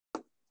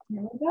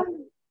Here we go.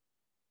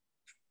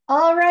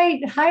 All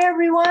right. Hi,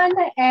 everyone,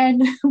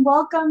 and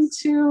welcome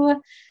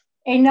to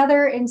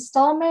another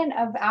installment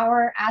of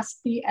our Ask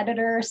the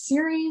Editor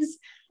series.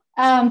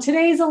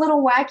 Today's a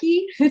little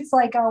wacky. It's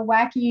like a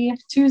wacky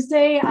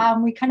Tuesday.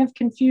 We kind of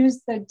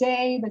confused the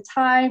day, the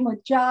time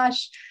with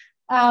Josh,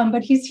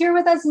 but he's here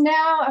with us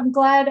now. I'm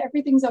glad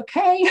everything's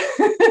okay.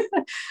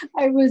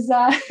 I was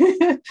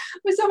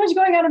with so much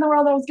going on in the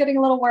world, I was getting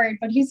a little worried,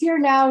 but he's here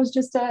now. It's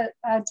just a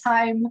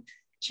time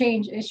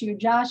change issue.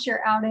 Josh, you're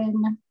out in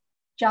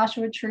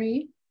Joshua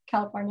Tree,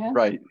 California.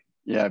 Right.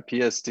 Yeah,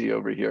 PST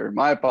over here.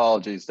 My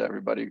apologies to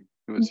everybody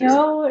who was here.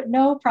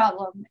 No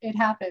problem. It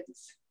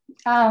happens.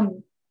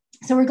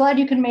 So we're glad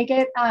you can make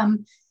it.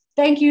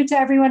 Thank you to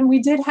everyone. We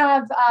did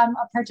have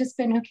a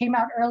participant who came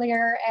out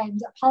earlier,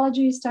 and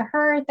apologies to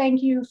her.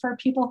 Thank you for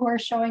people who are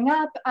showing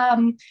up.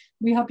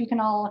 We hope you can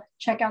all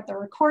check out the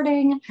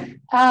recording.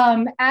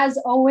 As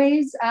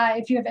always,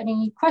 if you have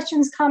any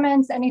questions,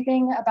 comments,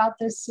 anything about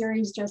this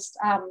series, just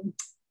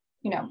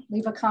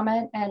leave a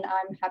comment and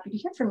I'm happy to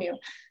hear from you.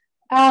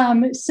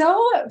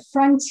 So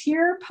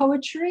Frontier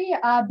Poetry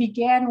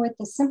began with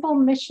the simple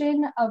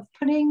mission of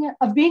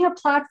being a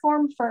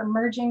platform for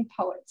emerging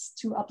poets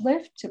to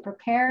uplift, to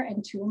prepare,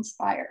 and to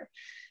inspire.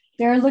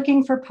 They're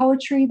looking for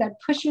poetry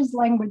that pushes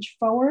language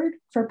forward,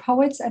 for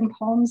poets and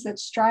poems that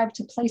strive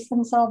to place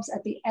themselves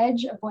at the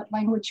edge of what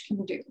language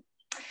can do.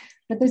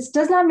 But this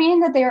does not mean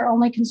that they are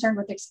only concerned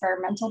with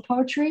experimental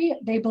poetry.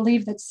 They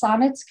believe that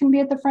sonnets can be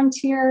at the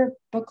frontier,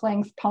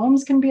 book-length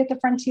poems can be at the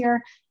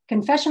frontier,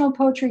 confessional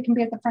poetry can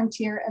be at the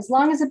frontier. As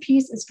long as a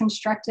piece is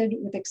constructed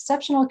with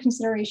exceptional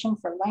consideration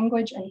for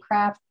language and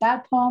craft,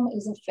 that poem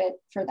is a fit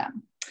for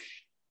them.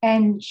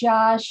 And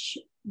Josh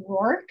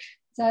Roark,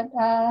 is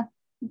that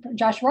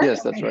Josh Roark?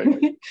 Yes, that's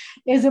right.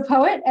 Is a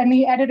poet and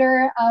the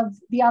editor of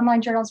the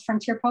online journals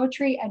Frontier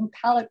Poetry and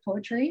Palette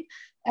Poetry,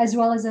 as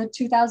well as a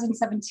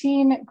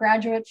 2017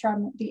 graduate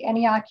from the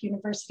Antioch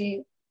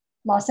University,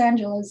 Los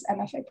Angeles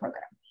MFA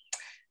program.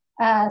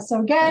 So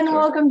again,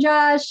 welcome,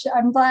 Josh.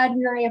 I'm glad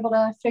we were able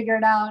to figure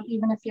it out,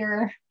 even if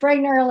you're bright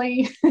and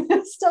early,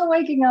 still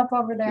waking up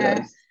over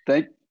there.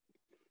 Yes,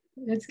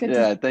 it's good.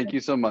 Yeah, thank you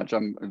so much.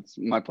 It's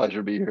my pleasure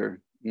to be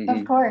here.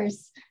 Of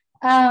course.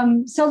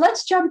 So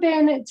let's jump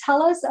in.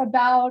 Tell us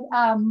about,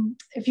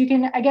 if you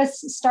can, I guess,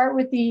 start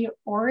with the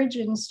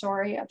origin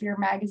story of your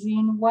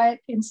magazine. What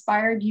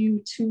inspired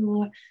you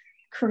to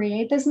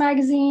create this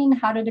magazine?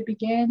 How did it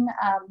begin?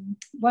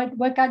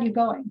 What got you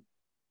going?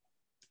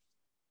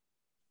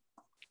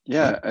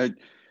 Yeah,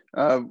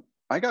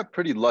 I got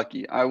pretty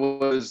lucky. I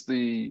was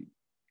an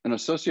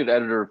associate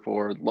editor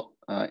for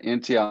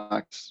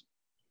Antioch's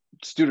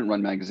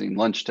student-run magazine,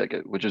 Lunch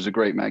Ticket, which is a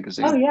great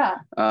magazine. Oh, yeah.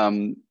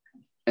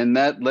 And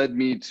that led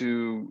me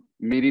to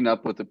meeting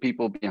up with the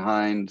people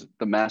behind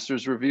the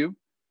Master's Review,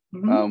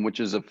 which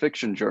is a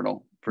fiction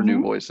journal for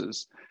new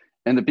voices.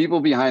 And the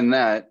people behind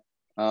that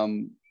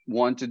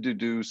wanted to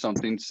do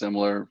something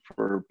similar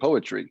for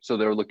poetry. So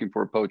they were looking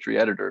for a poetry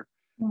editor.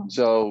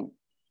 So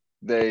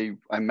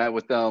I met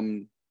with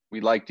them,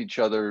 we liked each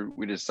other,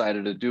 we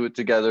decided to do it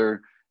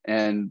together.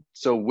 And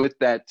so with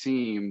that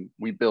team,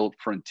 we built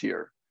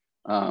Frontier.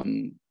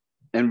 And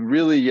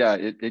really, yeah,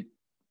 it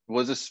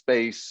was a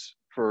space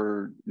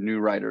for new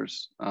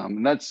writers.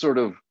 And that's sort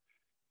of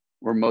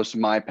where most of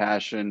my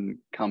passion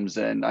comes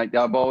in.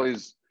 I've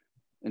always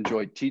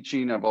enjoyed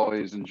teaching. I've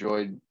always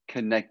enjoyed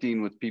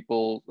connecting with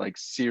people, like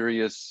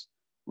seriously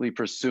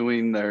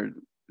pursuing their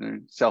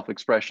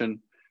self-expression.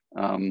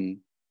 And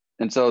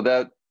so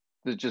that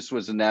just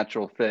was a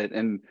natural fit.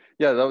 And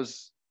yeah, that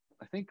was,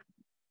 I think,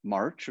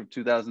 March of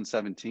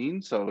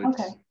 2017. So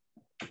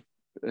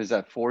is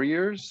that 4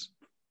 years?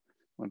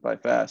 Went by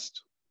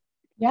fast.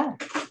 Yeah.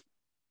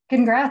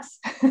 Congrats.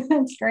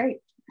 That's great.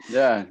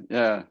 Yeah.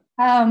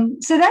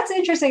 So that's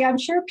interesting. I'm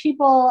sure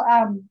people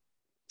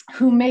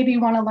who maybe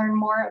want to learn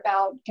more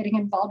about getting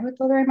involved with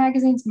literary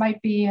magazines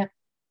might be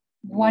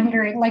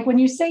wondering, like when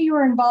you say you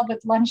were involved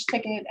with Lunch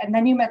Ticket and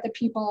then you met the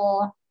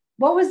people,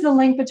 what was the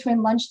link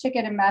between Lunch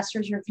Ticket and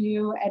Master's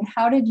Review, and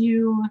how did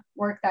you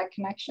work that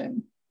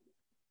connection?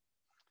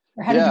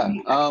 Or how did you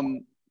make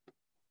that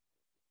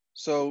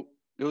So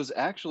it was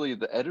actually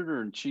the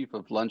editor-in-chief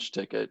of Lunch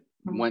Ticket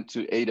went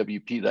to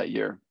AWP that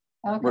year,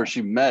 where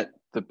she met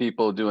the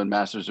people doing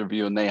Master's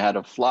Review, and they had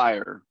a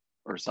flyer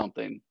or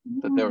something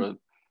that they were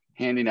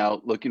handing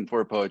out looking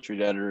for a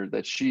poetry editor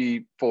that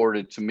she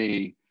forwarded to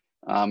me.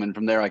 And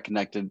from there, I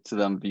connected to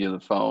them via the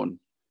phone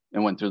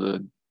and went through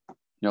the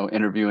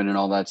interviewing and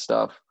all that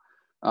stuff.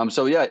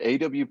 So yeah,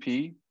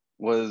 AWP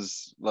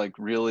was like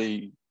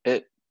really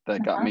it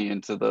that got me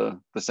into the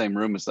same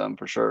room as them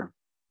for sure.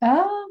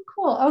 Oh,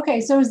 cool.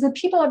 Okay, so it was the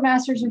people at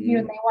Master's Review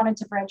and they wanted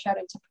to branch out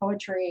into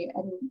poetry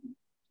and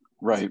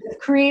right. So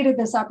created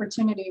this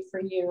opportunity for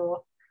you.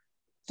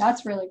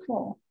 That's really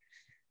cool.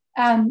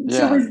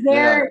 So was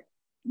there,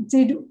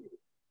 did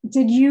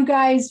you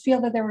guys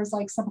feel that there was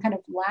like some kind of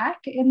lack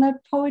in the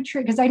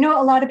poetry? Because I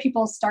know a lot of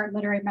people start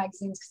literary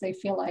magazines because they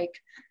feel like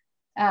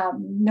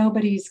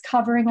nobody's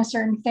covering a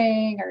certain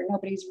thing or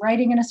nobody's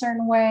writing in a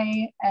certain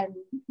way? And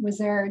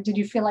did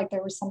you feel like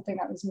there was something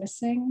that was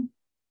missing?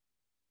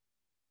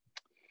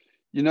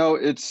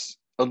 It's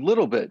a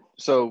little bit.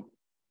 So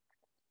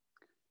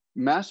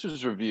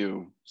Masters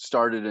Review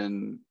started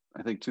in,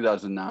 I think,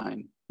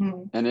 2009,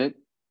 and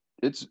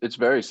it's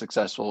very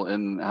successful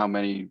in how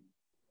many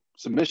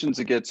submissions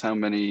it gets, how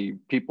many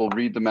people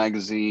read the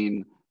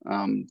magazine,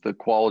 the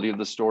quality of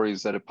the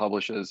stories that it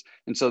publishes.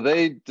 And so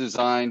they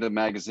designed a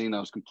magazine that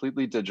was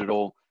completely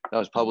digital, that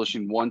was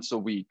publishing once a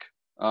week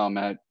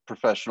at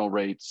professional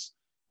rates,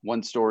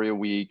 one story a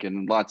week,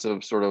 and lots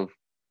of sort of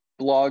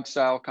blog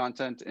style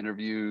content,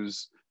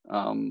 interviews,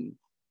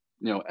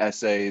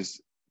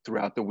 essays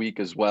throughout the week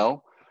as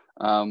well.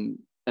 And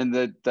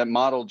that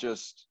model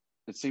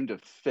it seemed to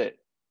fit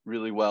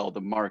really well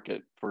the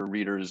market for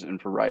readers and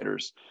for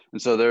writers.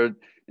 And so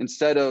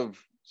instead of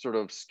sort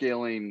of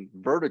scaling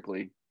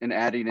vertically and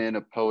adding in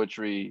a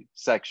poetry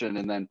section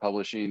and then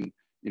publishing,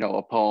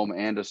 a poem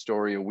and a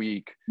story a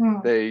week,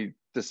 they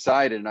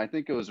decided, and I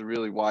think it was a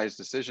really wise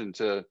decision,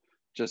 to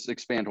just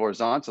expand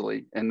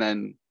horizontally and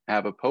then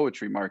have a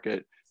poetry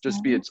market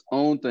just be its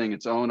own thing,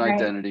 its own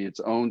identity, its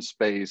own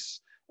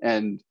space.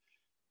 And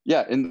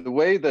in the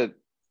way that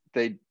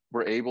they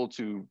were able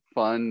to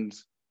fund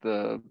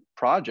the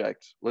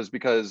project was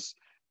because,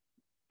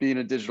 being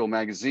a digital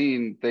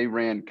magazine, they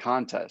ran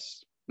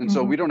contests. And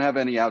so we don't have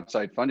any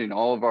outside funding.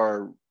 All of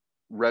our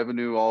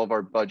revenue, all of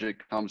our budget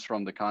comes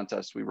from the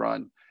contests we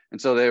run. And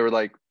so they were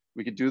like,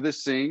 we could do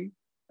this thing,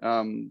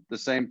 the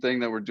same thing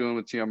that we're doing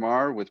with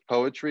TMR, with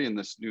poetry in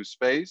this new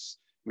space.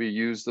 We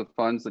use the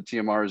funds that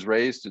TMR has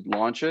raised to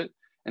launch it.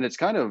 And it's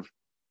kind of,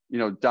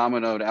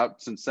 dominoed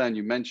out since then.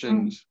 You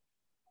mentioned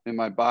in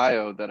my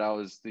bio that I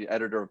was the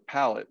editor of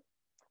Palette,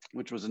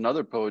 which was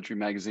another poetry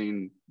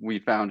magazine we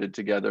founded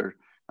together.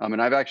 And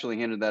I've actually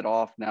handed that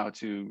off now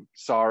to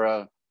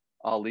Sarah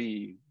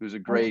Ali, who's a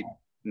great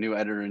new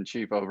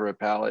editor-in-chief over at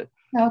Palette.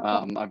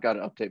 I've got to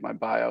update my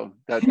bio.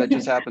 That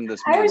just happened this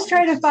month. I was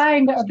trying to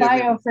find a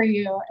bio for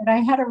you, and I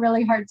had a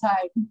really hard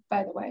time,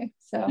 by the way.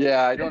 So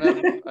yeah, I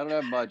don't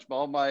have much.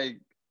 All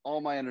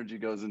my energy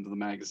goes into the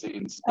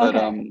magazines.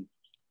 But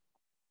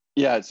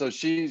so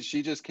she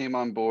just came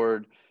on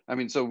board. I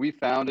mean, so we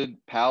founded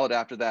Palette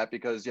after that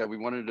because we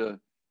wanted to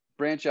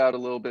branch out a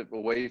little bit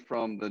away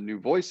from the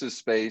New Voices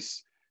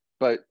space.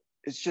 But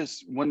it's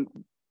just when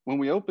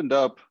we opened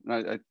up,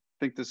 and I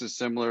think this is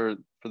similar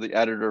for the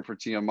editor for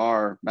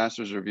TMR,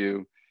 Masters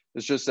Review,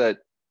 it's just that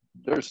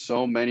there's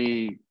so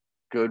many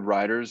good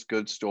writers,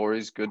 good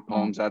stories, good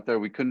poems out there.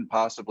 We couldn't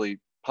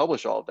possibly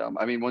publish all of them.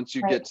 I mean, once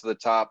you get to the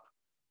top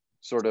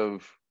sort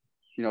of,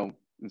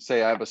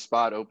 say I have a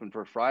spot open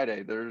for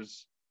Friday,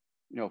 there's,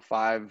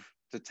 5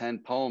 to 10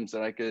 poems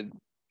that I could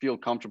feel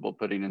comfortable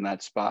putting in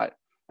that spot.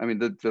 I mean,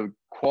 the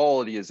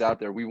quality is out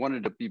there. We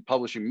wanted to be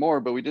publishing more,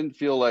 but we didn't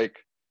feel like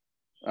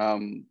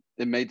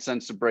it made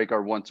sense to break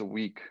our once a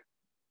week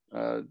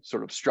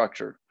sort of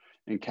structure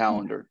and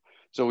calendar.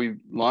 So we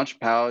launched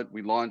Palette,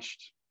 we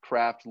launched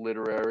Craft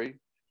Literary.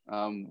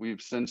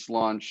 We've since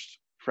launched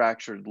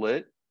Fractured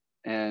Lit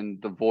and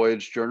the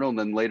Voyage Journal. And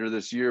then later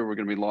this year, we're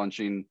going to be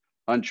launching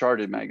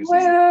Uncharted magazine.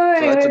 So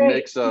that's a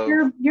mix of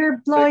you're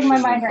blowing my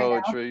mind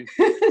right poetry.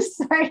 Now.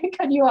 Sorry to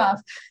cut you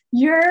off.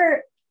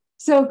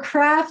 So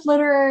Craft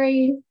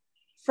Literary,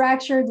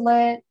 Fractured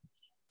Lit,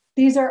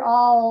 these are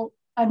all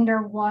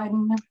under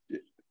one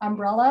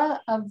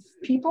umbrella of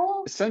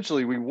people?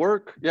 Essentially, we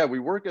work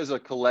as a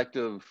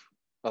collective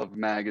of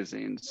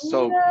magazines.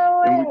 So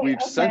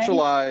we've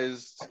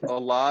centralized a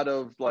lot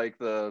of like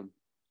the,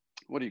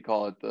 what do you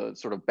call it, the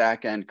sort of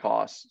back end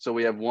costs. So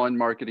we have one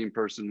marketing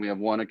person, we have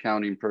one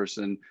accounting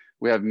person,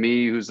 we have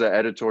me, who's the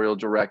editorial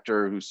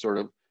director, who sort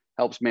of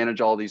helps manage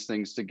all these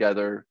things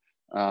together.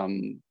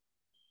 And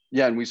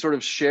we sort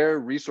of share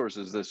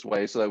resources this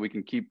way so that we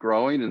can keep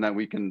growing and that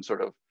we can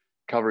sort of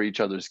cover each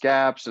other's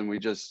gaps, and we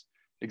just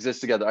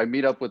exist together. I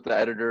meet up with the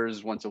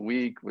editors once a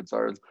week with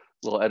our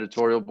little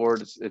editorial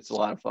board. It's a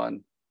lot of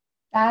fun.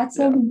 That's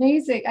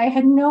amazing. I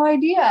had no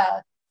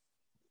idea.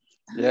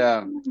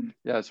 Yeah.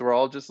 So we're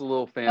all just a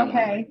little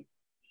family,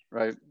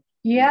 right?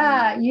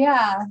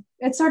 Yeah.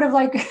 It's sort of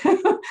like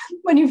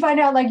when you find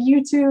out like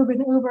YouTube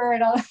and Uber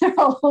and all, they're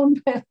all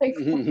owned by like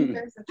one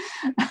person.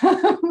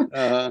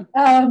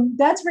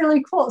 That's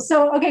really cool.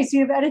 So, so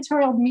you have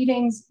editorial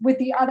meetings with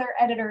the other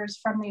editors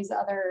from these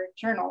other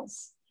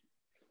journals.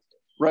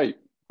 Right.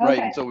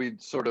 And so we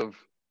sort of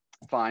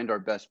find our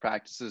best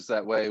practices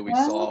that way. We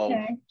solve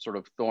sort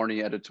of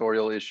thorny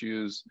editorial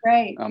issues.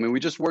 Right. I mean, we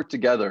just work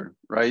together,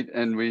 right?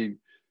 And we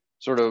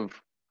sort of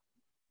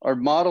are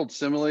modeled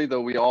similarly,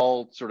 though we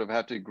all sort of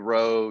have to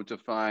grow to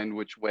find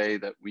which way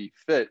that we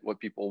fit what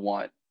people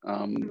want.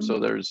 So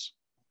there's,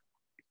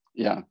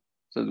 so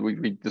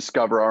we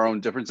discover our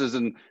own differences,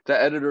 and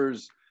the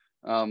editors,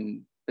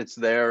 it's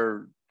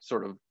their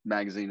sort of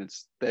magazine,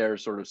 it's their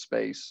sort of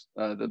space.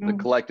 The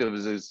collective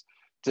is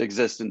to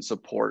exist and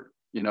support,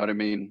 you know what I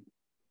mean?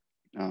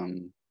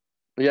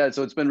 But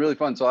so it's been really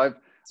fun. So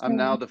I'm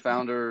now the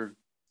founder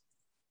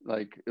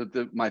like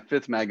my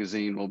 5th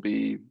magazine will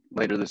be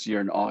later this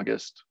year in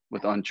August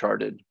with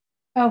Uncharted.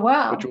 Oh,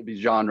 wow. Which will be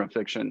genre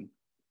fiction.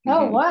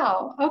 Oh,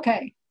 wow.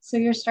 Okay. So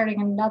you're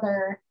starting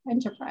another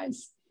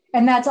enterprise.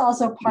 And that's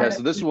also part of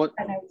so this one,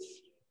 kind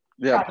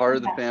of part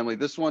of the family.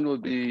 This one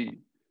would be,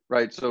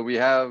 right, so we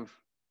have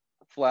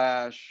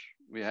Flash,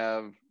 we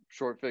have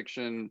short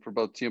fiction for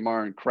both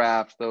TMR and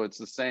Craft, though it's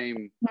the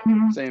same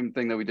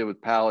thing that we did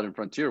with Palette and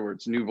Frontier, where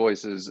it's new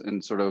voices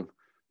and sort of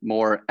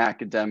more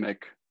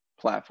academic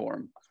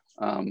platform.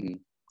 And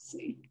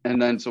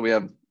then so we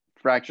have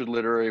Fractured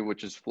Literary,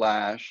 which is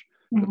Flash,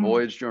 the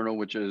Voyage Journal,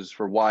 which is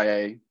for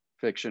YA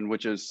fiction,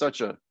 which is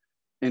such a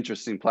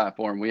interesting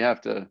platform.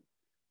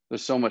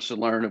 There's so much to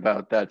learn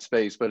about that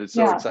space, but it's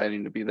so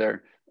exciting to be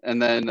there.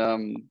 And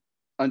then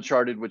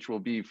Uncharted, which will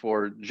be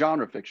for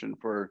genre fiction,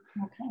 for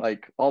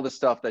like all the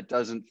stuff that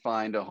doesn't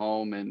find a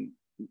home in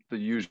the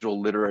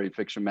usual literary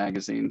fiction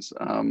magazines.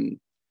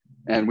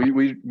 And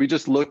we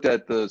just looked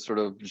at the sort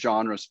of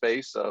genre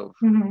space of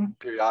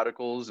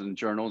periodicals and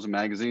journals and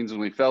magazines, and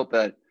we felt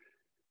that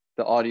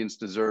the audience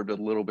deserved a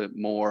little bit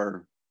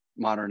more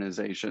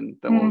modernization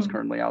than what was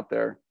currently out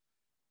there.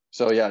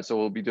 So so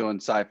we'll be doing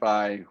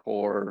sci-fi,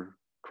 horror,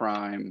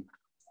 crime,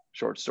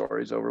 short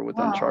stories over with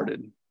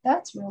Uncharted.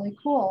 That's really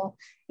cool.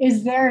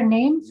 Is there a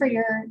name for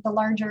the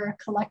larger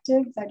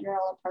collective that you're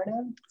all a part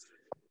of?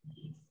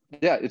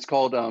 Yeah, it's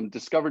called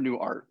Discover New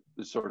Art,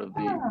 is sort of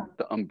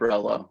the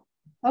umbrella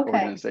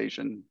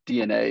organization.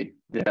 DNA.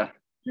 Yeah.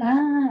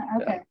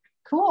 Okay.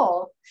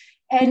 Cool.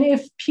 And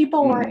if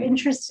people were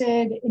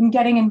interested in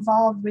getting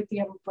involved with the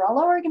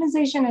umbrella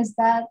organization, is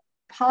that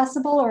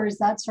possible, or is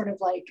that sort of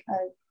like a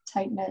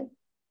tight knit?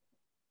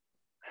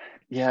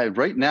 Yeah,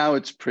 right now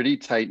it's pretty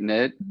tight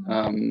knit.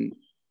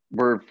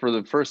 We're for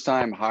the first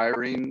time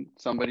hiring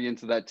somebody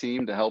into that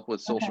team to help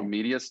with social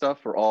media stuff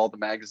for all the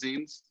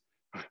magazines,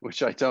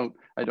 which I don't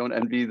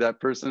envy that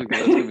person, because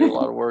that's gonna be a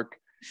lot of work.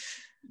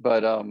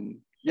 But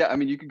yeah, I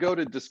mean, you could go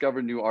to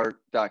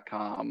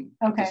discovernewart.com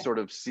to sort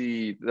of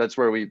see, that's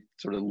where we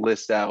sort of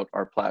list out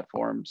our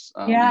platforms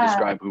and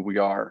describe who we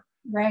are.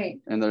 Right.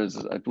 And there's,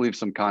 I believe,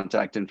 some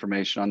contact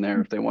information on there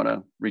if they want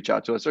to reach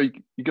out to us. Or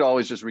you could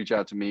always just reach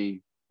out to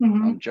me,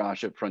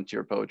 Josh at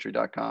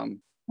frontierpoetry.com.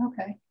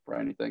 Okay. For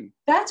anything.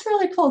 That's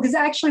really cool, because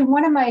actually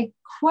one of my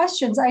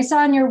questions, I saw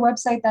on your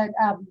website that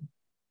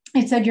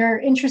it said you're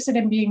interested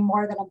in being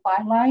more than a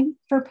byline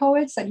for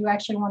poets, that you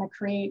actually want to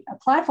create a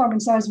platform.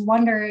 And so I was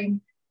wondering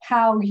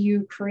how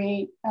you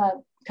create a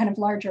kind of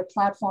larger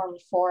platform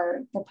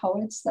for the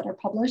poets that are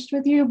published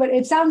with you. But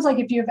it sounds like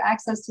if you have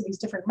access to these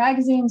different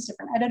magazines,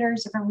 different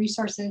editors, different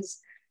resources,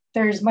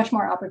 there's much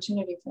more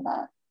opportunity for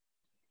that.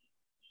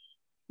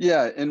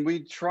 Yeah, and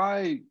we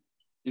try,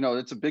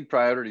 it's a big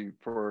priority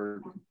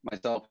for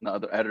myself and the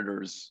other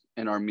editors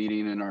in our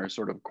meeting and our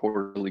sort of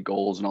quarterly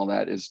goals and all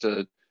that, is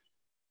to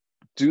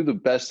do the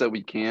best that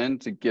we can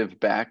to give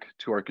back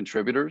to our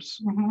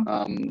contributors.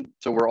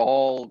 So we're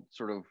all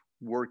sort of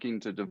working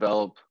to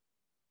develop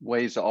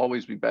ways to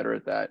always be better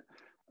at that.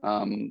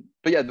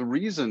 But yeah, the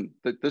reason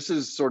that this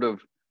is sort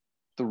of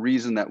the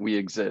reason that we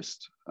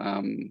exist,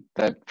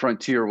 that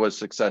Frontier was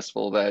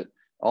successful, that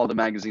all the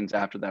magazines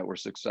after that were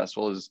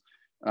successful, is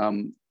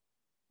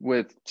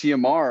with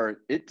TMR,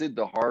 it did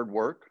the hard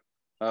work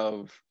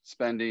of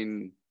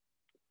spending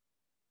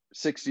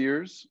 6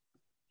 years,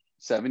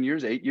 7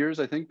 years, 8 years,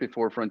 I think,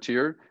 before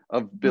Frontier,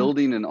 of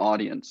building an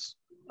audience.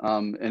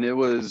 And it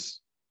was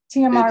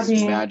TMR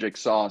its magic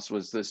sauce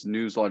was this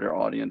newsletter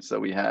audience that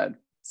we had.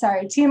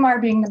 Sorry, TMR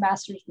being the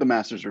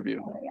Master's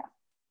Review. Oh,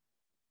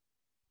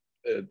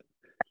 yeah.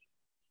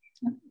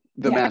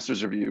 The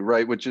Master's Review,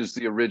 right, which is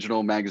the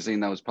original magazine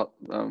that was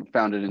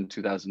founded in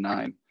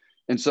 2009.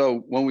 And so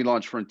when we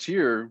launched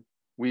Frontier,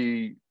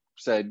 we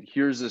said,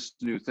 here's this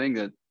new thing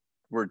that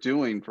we're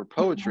doing for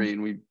poetry.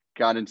 And we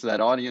got into that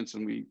audience,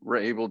 and we were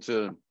able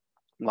to,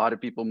 a lot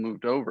of people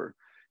moved over.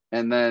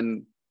 And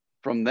then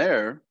from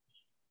there,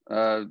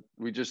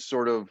 we just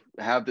sort of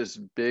have this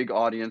big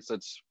audience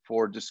that's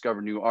for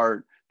Discover New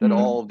Art, that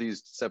all of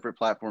these separate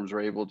platforms are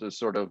able to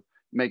sort of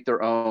make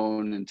their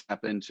own and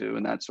tap into,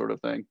 and that sort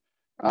of thing.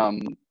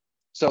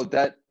 So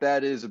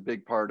that is a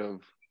big part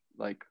of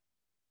like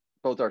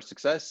both our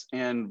success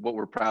and what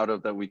we're proud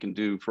of that we can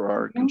do for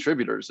our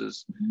contributors,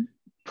 is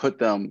put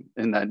them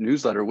in that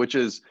newsletter, which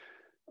is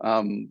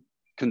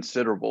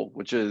considerable,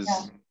 which is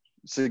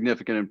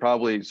significant, and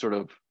probably sort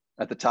of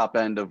at the top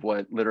end of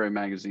what literary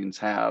magazines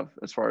have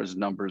as far as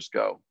numbers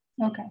go.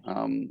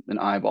 And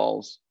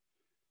eyeballs.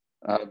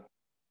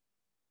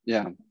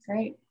 Yeah.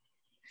 Great.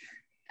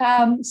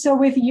 So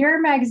with your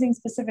magazine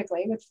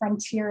specifically, with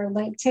Frontier,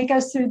 take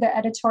us through the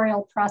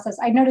editorial process.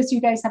 I noticed you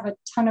guys have a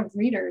ton of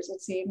readers,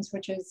 it seems,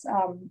 which is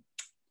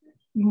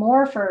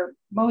more for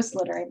most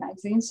literary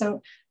magazines.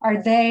 So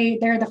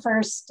they're the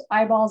first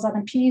eyeballs on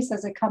a piece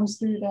as it comes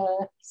through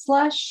the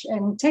slush?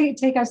 And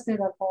take us through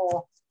the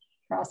whole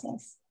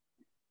process.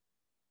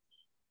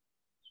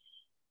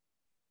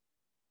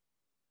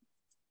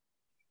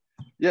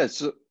 Yeah,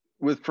 so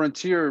with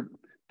Frontier,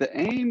 the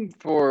aim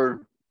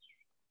for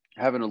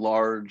having a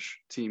large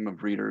team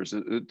of readers.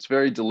 It's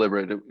very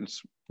deliberate.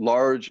 It's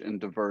large and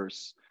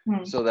diverse,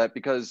 so that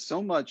because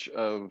so much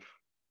of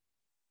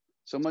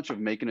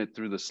making it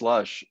through the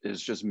slush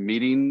is just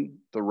meeting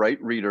the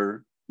right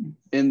reader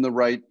in the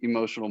right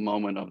emotional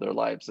moment of their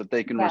lives, that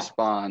they can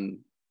respond,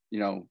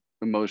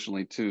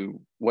 emotionally to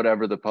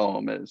whatever the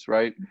poem is,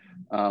 right?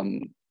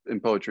 In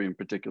poetry in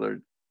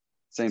particular,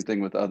 same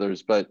thing with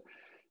others. But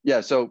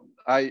yeah, so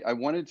I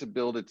wanted to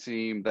build a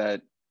team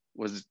that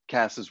was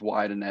cast as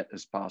wide a net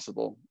as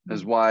possible,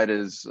 as wide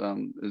as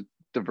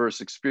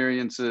diverse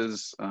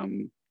experiences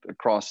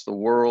across the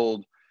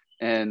world,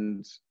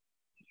 and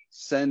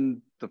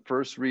send the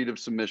first read of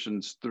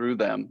submissions through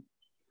them.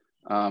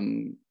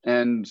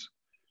 And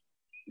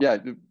yeah,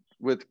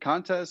 with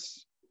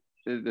contests,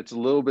 it's a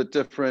little bit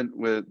different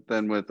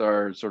than with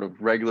our sort of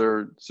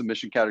regular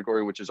submission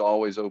category, which is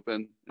always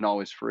open and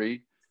always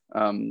free.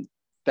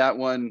 That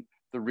one,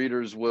 the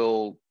readers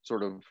will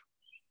sort of,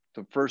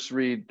 the first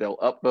read, they'll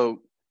upvote,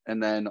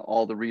 and then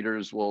all the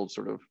readers will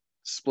sort of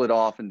split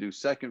off and do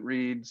second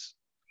reads.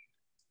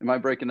 Am I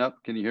breaking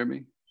up? Can you hear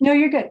me? No,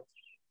 you're good.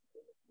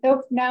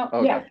 Nope, now,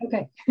 okay. Yeah,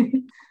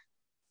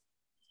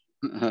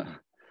 okay.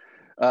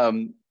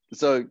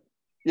 So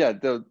yeah,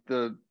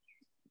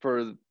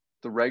 for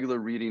the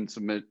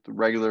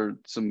regular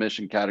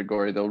submission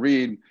category,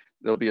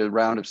 there'll be a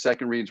round of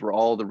second reads where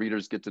all the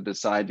readers get to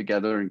decide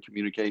together and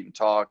communicate and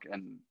talk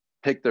and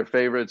pick their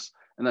favorites.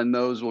 And then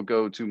those will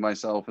go to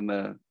myself and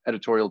the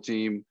editorial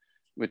team,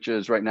 which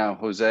is right now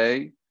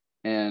Jose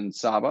and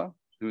Saba,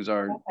 who's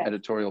our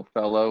editorial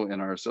fellow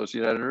and our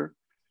associate editor.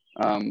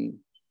 And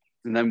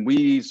then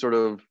we sort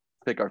of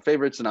pick our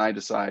favorites, and I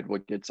decide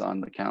what gets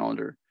on the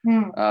calendar.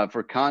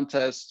 For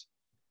contests,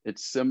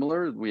 it's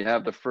similar. We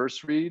have the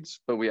first reads,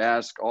 but we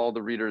ask all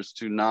the readers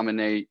to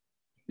nominate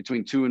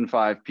between 2 and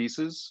 5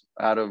 pieces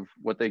out of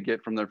what they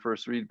get from their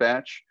first read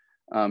batch.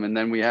 And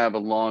then we have a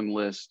long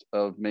list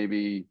of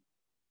maybe,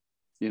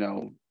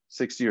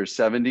 60 or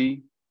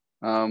 70,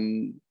 but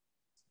a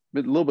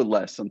little bit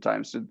less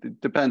sometimes. It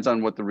depends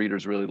on what the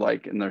readers really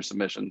like in their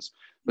submissions,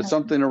 but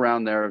something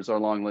around there is our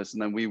long list.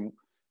 And then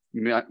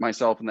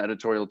myself and the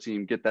editorial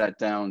team get that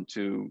down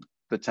to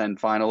the 10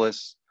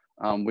 finalists,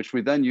 which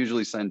we then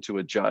usually send to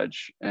a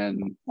judge.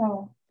 And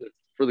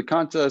for the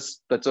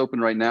contest that's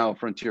open right now,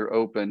 Frontier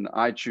Open,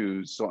 I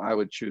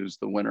would choose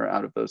the winner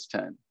out of those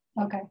 10.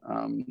 Okay.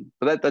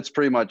 But that's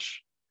pretty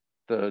much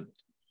the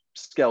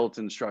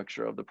skeleton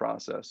structure of the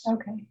process.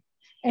 Okay.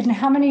 And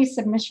how many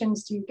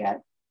submissions do you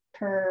get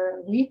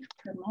per week,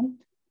 per month?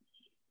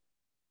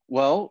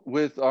 Well,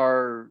 with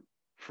our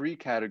free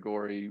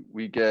category,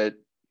 we get,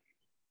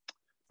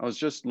 I was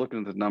just looking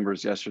at the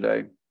numbers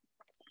yesterday.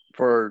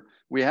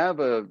 We have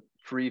a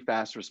free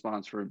fast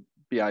response for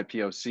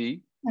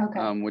BIPOC,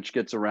 which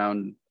gets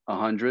around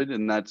 100,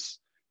 and that's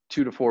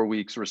 2 to 4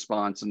 weeks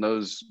response, and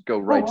those go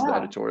right to the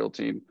editorial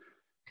team.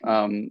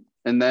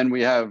 And then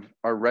we have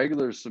our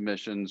regular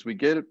submissions.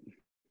 It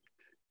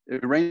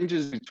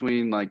ranges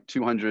between like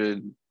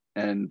 200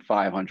 and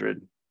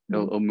 500.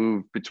 It'll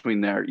move between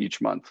there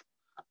each month.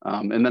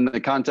 And then the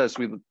contest,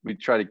 we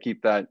try to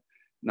keep that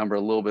number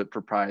a little bit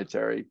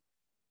proprietary,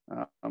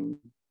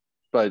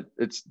 but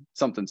it's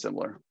something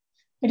similar.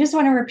 I just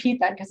want to repeat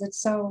that because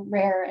it's so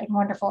rare and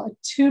wonderful. A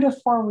 2 to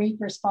 4 week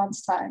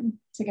response time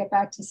to get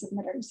back to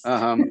submitters.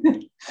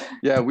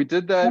 Yeah, we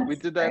did that. We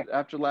did that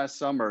after last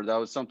summer. That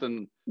was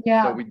something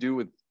that we do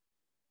with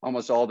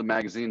almost all the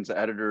magazines, the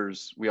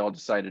editors. We all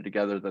decided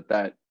together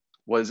that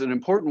was an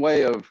important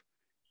way of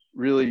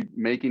really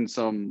making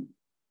some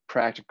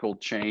practical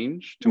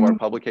change to our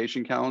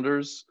publication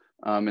calendars,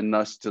 and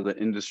thus to the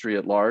industry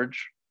at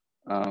large.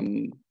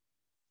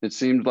 It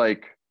seemed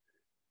like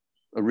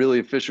a really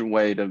efficient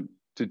way to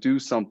do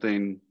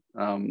something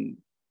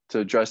to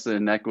address the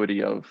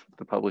inequity of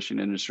the publishing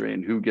industry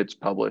and who gets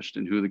published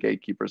and who the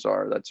gatekeepers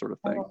are, that sort of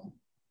thing. Oh,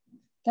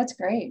 that's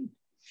great.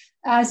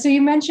 So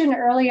you mentioned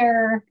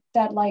earlier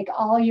that like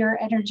all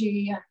your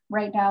energy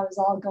right now is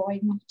all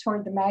going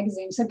toward the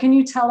magazine. So can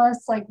you tell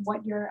us like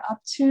what you're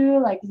up to?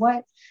 Like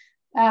what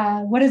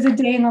is a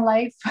day in the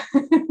life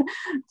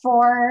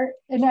for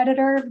an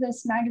editor of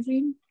this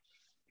magazine?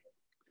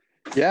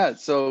 Yeah,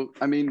 so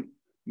I mean,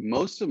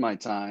 most of my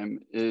time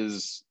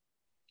is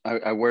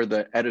I wear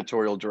the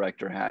editorial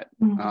director hat.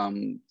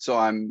 So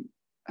I'm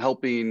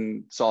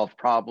helping solve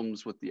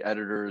problems with the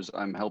editors.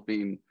 I'm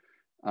helping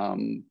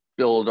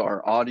build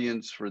our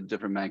audience for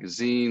different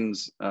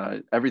magazines.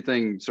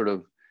 Everything sort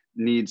of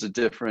needs a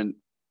different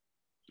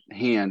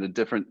hand,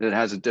 it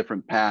has a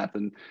different path.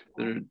 And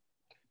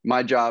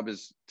my job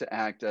is to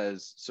act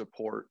as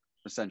support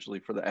essentially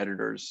for the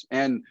editors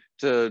and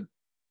to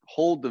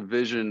hold the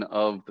vision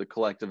of the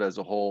collective as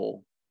a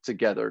whole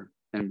together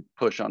and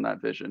push on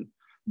that vision.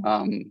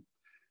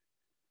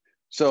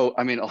 So,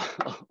 I mean,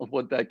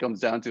 what that comes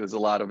down to is a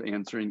lot of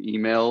answering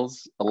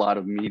emails, a lot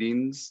of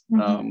meetings.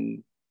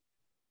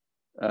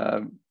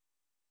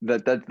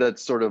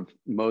 That's sort of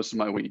most of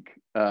my week.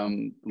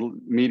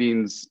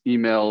 Meetings,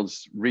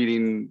 emails,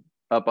 reading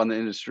up on the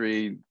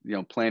industry,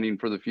 planning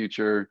for the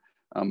future,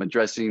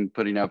 addressing,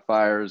 putting out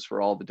fires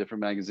for all the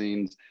different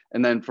magazines.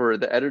 And then for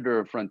the editor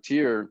of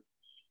Frontier,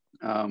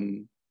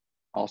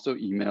 also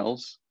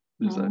emails.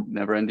 There's a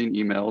never-ending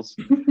emails.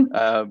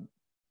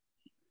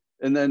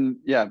 And then,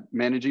 yeah,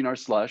 managing our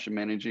slush and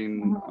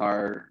managing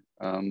our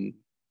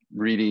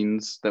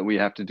readings that we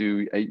have to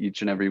do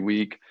each and every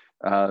week,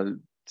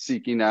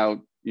 seeking out,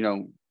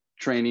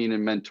 training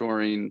and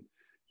mentoring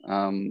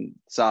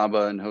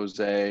Saba and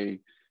Jose,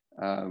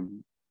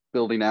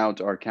 building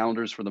out our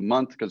calendars for the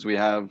month, because we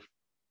have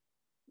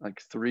like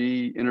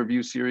 3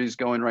 interview series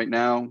going right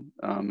now.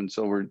 And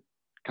so we're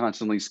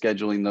constantly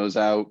scheduling those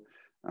out.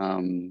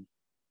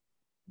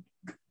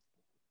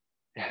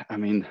 Yeah, I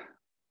mean,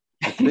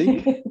 I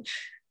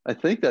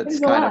think that's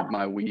kind of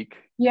my week.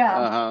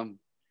 Yeah.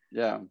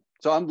 Yeah.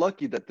 So I'm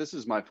lucky that this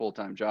is my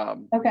full-time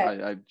job.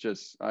 Okay.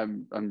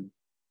 I'm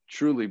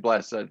truly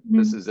blessed that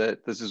this is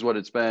it. This is what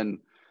it's been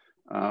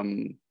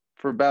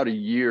for about a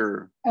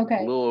year, a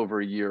little over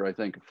a year, I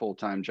think, a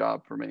full-time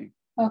job for me.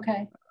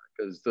 Okay.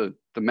 Because the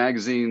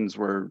magazines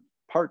were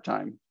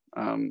part-time.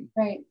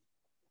 Right.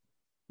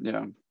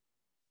 Yeah.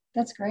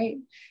 That's great.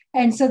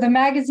 And so the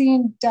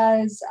magazine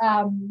does,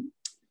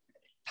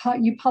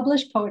 you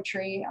publish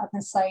poetry on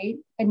the site,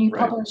 and you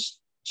publish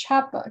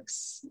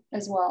chapbooks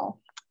as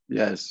well.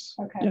 Yes.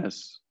 Okay.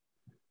 Yes.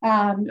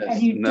 And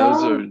you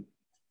don't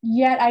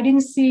yet, I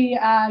didn't see,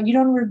 you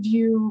don't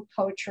review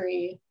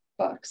poetry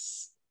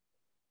books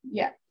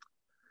yet.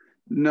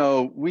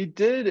 No, we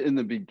did in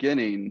the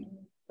beginning.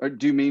 Or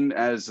do you mean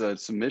as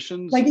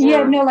submissions? Like,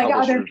 yeah, no, like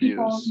other reviews?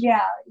 people. Yeah,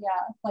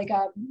 like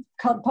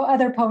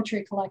other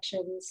poetry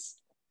collections.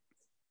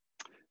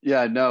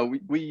 Yeah, no,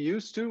 we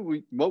used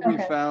to. What we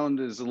found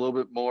is a little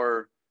bit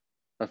more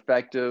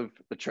effective,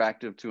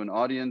 attractive to an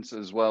audience,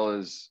 as well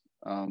as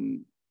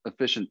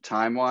efficient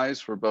time-wise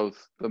for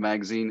both the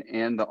magazine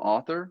and the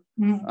author,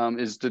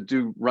 is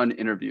to run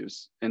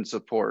interviews in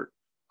support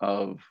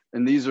of,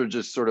 and these are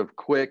just sort of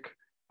quick,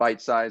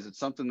 bite-sized. It's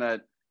something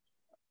that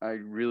I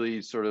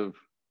really sort of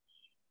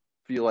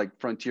feel like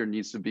Frontier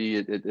needs to be.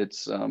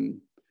 It's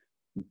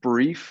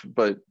brief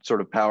but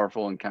sort of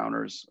powerful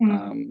encounters,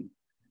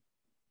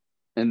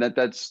 and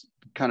that's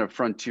kind of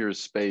Frontier's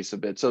space a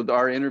bit. So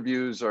our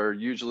interviews are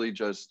usually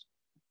just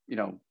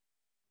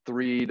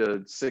 3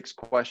 to 6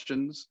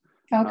 questions,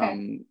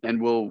 and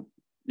we'll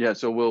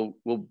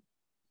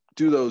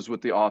do those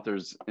with the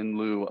authors in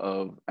lieu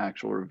of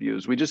actual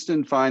reviews. We just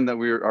didn't find that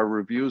our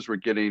reviews were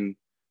getting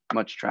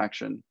much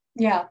traction.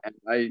 Yeah. And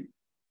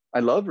I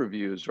love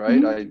reviews,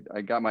 right?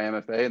 I got my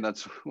MFA, and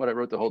that's what I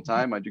wrote the whole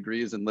time. My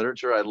degree is in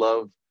literature. I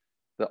love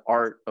the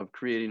art of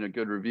creating a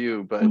good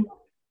review, but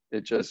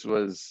it just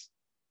was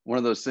one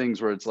of those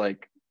things where it's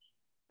like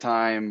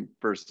time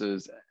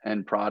versus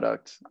end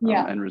product,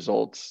 end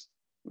results.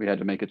 We had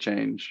to make a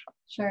change.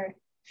 Sure.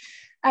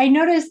 I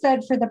noticed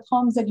that for the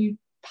poems that you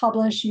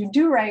publish, you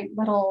do write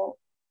little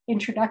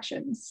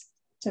introductions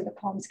to the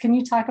poems. Can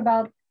you talk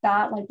about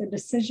that, like the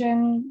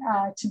decision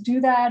to do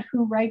that?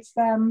 Who writes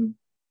them?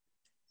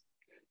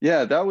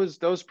 Yeah, that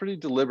was pretty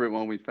deliberate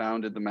when we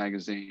founded the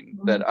magazine,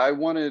 that I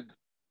wanted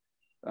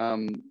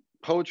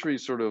poetry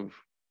sort of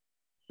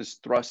is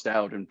thrust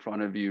out in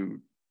front of you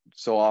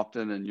so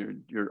often,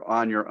 and you're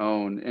on your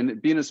own, and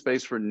being a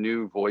space for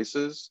new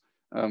voices.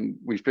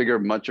 We figure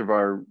much of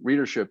our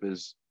readership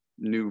is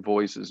new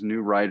voices,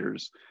 new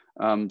writers.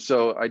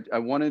 So I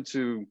wanted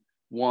to,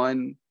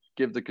 one,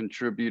 give the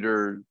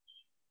contributor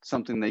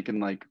something they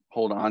can like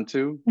hold on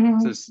to.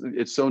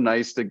 It's so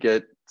nice to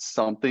get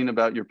something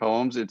about your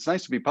poems. It's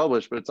nice to be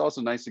published, but it's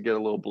also nice to get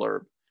a little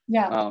blurb.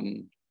 Yeah.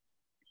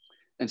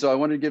 And so I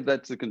wanted to give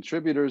that to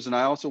contributors, and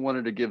I also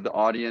wanted to give the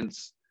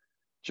audience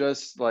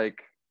just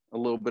like a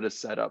little bit of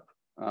setup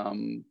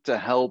to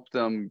help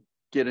them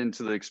get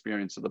into the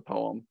experience of the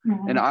poem.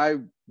 And I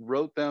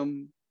wrote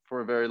them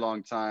for a very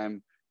long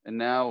time, and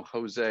now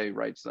Jose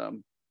writes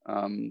them.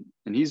 And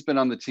he's been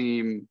on the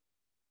team,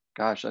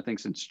 gosh, I think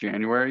since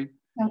January.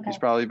 He's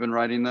probably been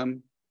writing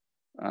them.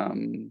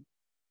 And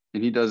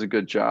he does a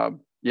good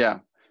job. Yeah.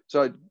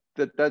 So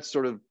that's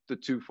sort of the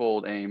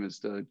twofold aim, is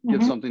to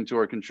give something to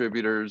our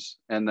contributors,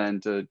 and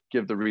then to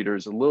give the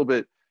readers a little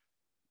bit,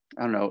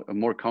 I don't know, a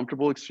more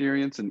comfortable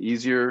experience, an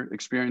easier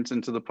experience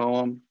into the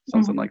poem,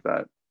 something like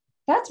that.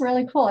 That's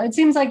really cool. It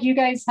seems like you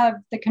guys have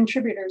the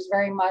contributors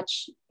very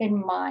much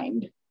in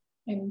mind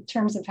in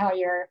terms of how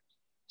you're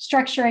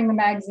structuring the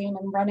magazine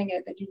and running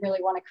it, that you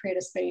really want to create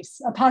a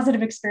space, a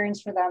positive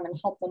experience for them, and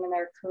help them in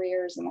their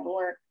careers and their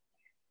work.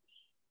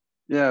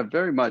 Yeah,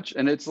 very much.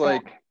 And it's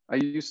like, I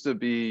used to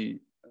be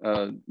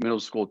a middle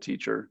school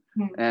teacher,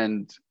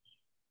 and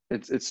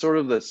it's sort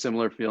of the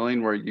similar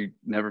feeling where you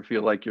never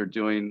feel like you're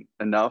doing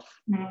enough,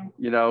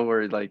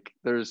 where like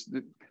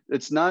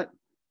it's not,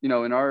 in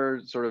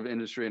our sort of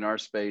industry, in our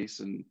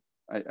space, and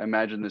I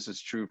imagine this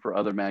is true for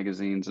other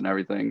magazines and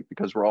everything,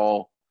 because we're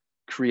all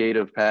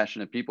creative,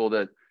 passionate people,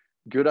 that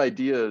good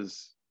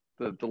ideas,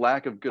 the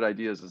lack of good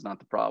ideas is not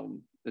the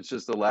problem. It's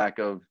just the lack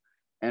of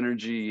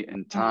energy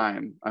and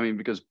time. I mean,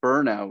 because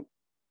burnout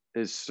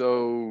is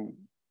so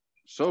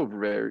so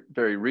very,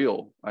 very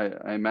real.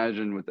 I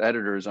imagine with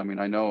editors, I mean,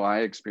 I know I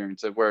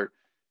experience it where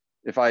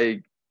if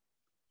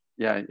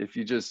if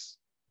you just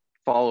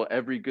follow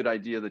every good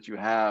idea that you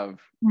have,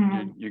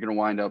 you're going to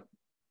wind up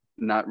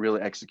not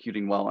really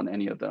executing well on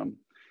any of them.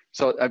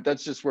 So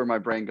that's just where my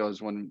brain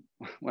goes when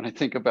I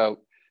think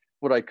about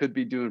what I could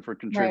be doing for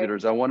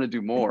contributors. Right. I want to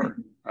do more.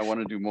 I want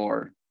to do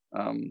more.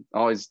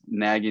 Always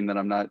nagging that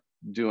I'm not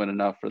doing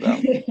enough for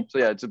them. So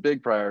yeah, it's a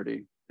big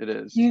priority. It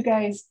is. Do you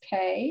guys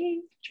pay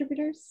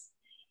contributors?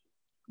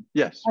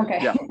 Yes. Okay.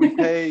 Yeah, we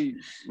pay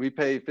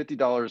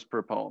 $50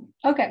 per poem.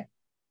 Okay.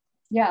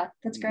 Yeah,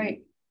 that's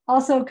great.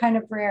 Also kind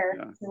of rare.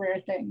 Yeah. It's a rare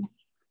thing.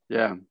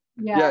 Yeah.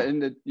 Yeah,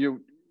 and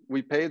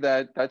we pay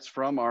that. That's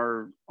from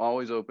our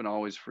always open,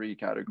 always free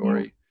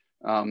category.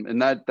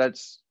 And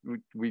that's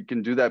we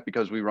can do that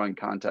because we run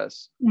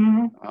contests.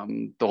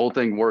 The whole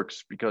thing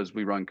works because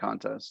we run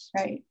contests.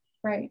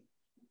 Right.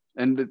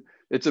 And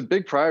it's a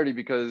big priority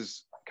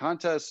because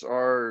contests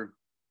are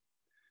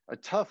a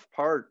tough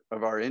part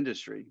of our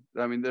industry.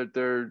 I mean,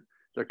 they're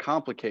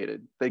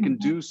complicated. They can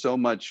do so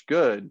much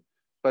good,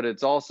 but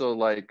it's also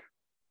like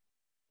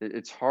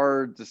it's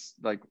hard to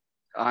like.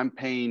 I'm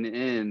paying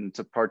in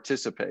to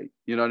participate.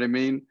 You know what I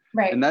mean?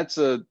 Right. And that's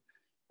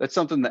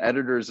something the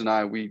editors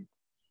and we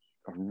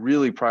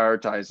really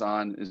prioritize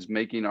on, is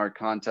making our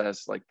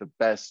contests like the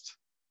best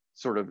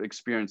sort of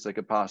experience they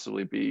could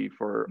possibly be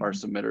for our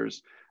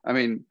submitters. I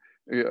mean,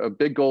 a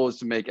big goal is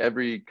to make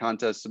every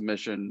contest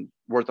submission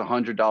worth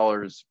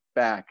 $100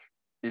 back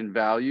in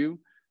value.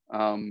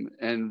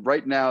 And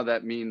right now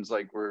that means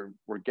like we're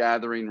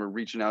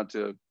reaching out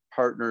to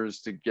partners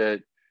to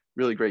get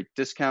really great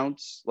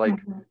discounts. Like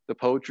the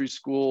poetry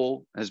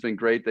school has been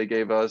great. They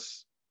gave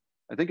us,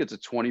 I think it's a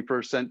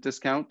 20%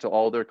 discount to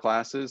all their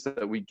classes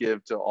that we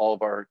give to all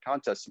of our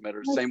contest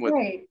submitters. That's Same with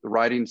the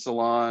writing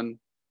salon.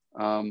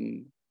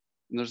 And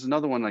there's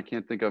another one I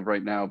can't think of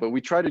right now, but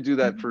we try to do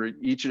that for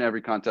each and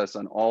every contest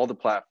on all the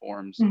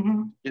platforms,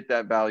 get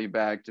that value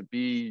back, to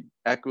be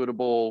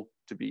equitable,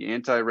 to be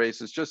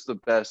anti-racist, just the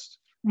best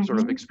sort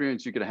of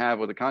experience you could have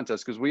with a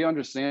contest. Because we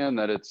understand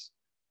that it's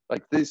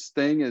like, this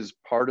thing is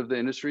part of the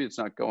industry. It's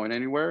not going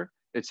anywhere.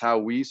 It's how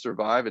we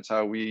survive. It's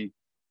how we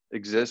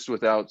exist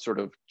without sort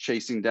of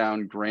chasing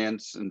down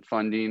grants and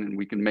funding, and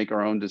we can make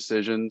our own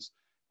decisions.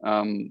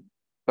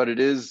 But it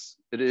is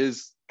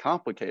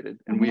complicated,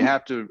 and we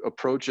have to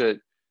approach it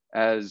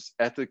as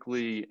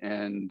ethically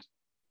and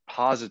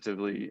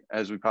positively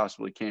as we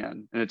possibly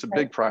can. And it's a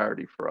big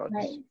priority for us.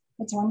 Right.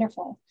 That's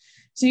wonderful.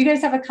 So you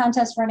guys have a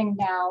contest running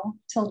now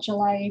till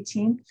July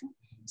 18th.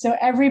 So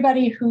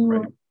everybody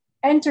who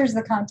enters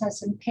the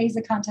contest and pays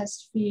the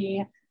contest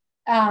fee,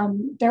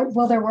 their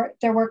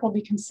work will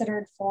be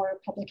considered for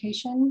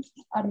publication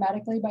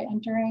automatically by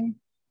entering?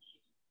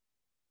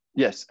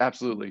 Yes,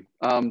 absolutely.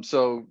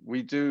 So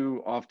we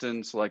do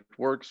often select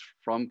works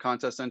from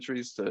contest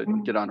entries to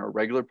get on our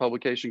regular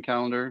publication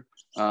calendar.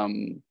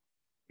 And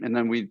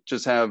then we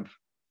just have,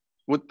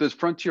 with this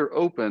Frontier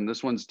Open,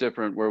 this one's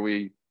different, where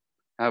we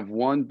have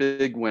one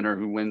big winner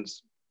who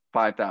wins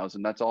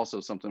 $5,000. That's also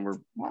something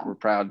we're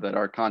proud that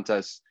our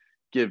contests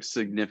give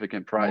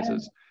significant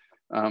prizes.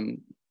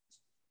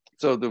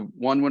 So the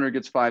one winner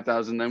gets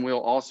 $5,000. Then we'll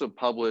also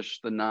publish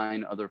the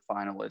 9 other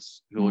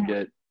finalists who will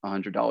get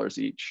 $100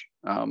 each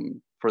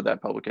for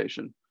that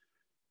publication.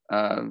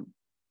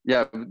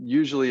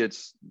 Usually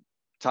it's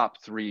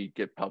top 3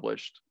 get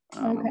published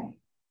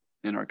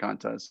in our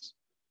contests.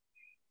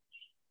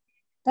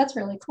 That's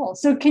really cool.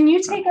 So can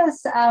you take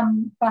us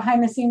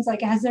behind the scenes?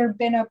 Like, has there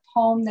been a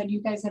poem that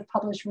you guys have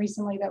published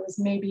recently that was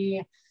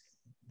maybe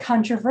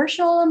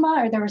controversial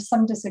or there was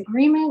some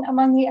disagreement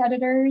among the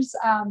editors?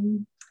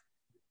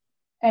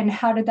 And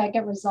how did that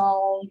get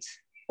resolved?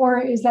 Or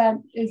is that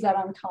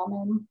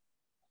uncommon?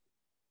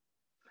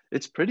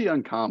 It's pretty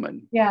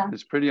uncommon. Yeah.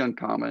 It's pretty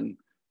uncommon.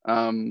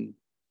 Because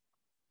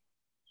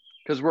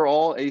we're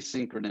all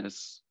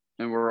asynchronous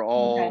and we're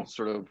all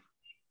sort of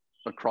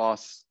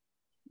across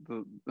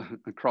the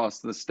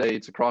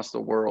states, across the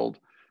world,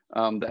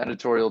 the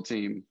editorial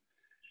team.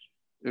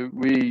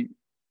 We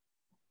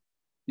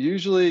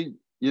usually,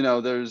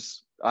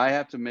 I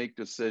have to make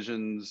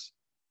decisions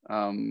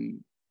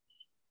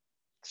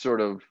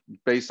sort of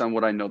based on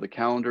what I know the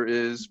calendar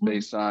is,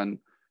 based on,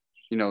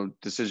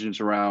 decisions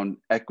around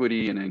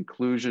equity and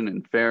inclusion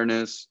and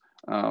fairness.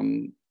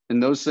 And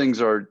those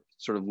things are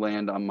sort of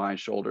land on my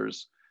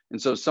shoulders.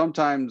 And so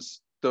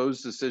sometimes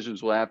those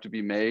decisions will have to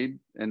be made,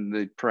 and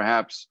they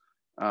perhaps,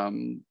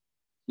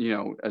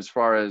 as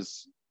far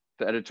as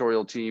the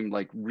editorial team,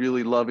 like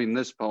really loving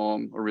this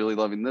poem or really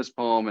loving this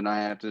poem, and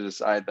I have to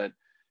decide that,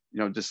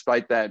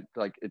 despite that,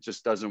 like it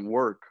just doesn't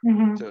work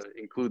to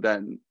include that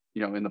in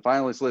the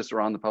finalist list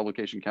or on the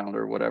publication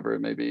calendar, or whatever it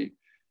may be.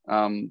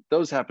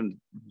 Those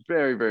happen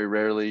very, very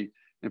rarely.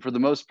 And for the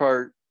most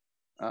part,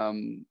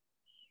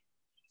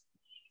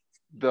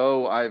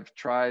 though I've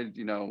tried,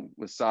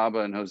 with Saba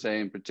and Jose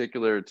in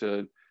particular,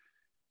 to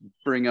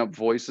bring up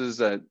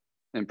voices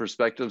and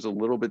perspectives a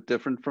little bit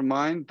different from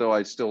mine, though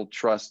I still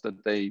trust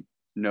that they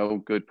know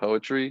good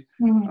poetry.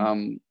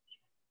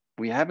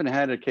 we haven't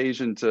had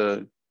occasion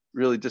to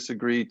really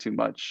disagree too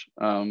much.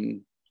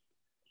 I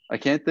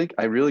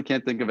really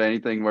can't think of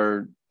anything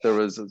where there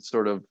was a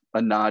sort of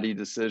a naughty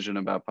decision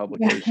about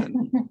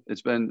publication.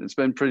 It's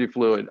been pretty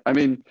fluid. I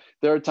mean,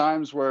 there are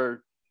times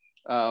where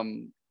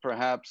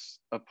perhaps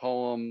a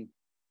poem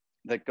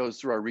that goes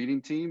through our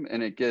reading team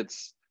and it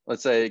gets,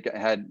 let's say it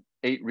had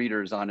 8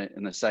 readers on it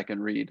in the second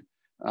read,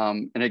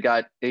 and it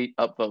got 8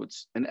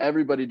 upvotes and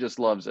everybody just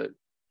loves it.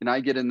 And I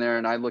get in there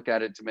and I look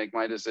at it to make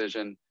my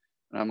decision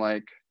and I'm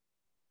like,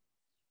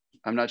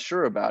 I'm not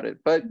sure about it.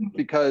 But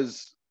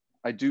because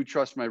I do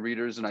trust my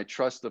readers and I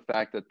trust the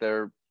fact that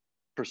their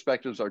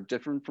perspectives are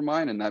different from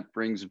mine and that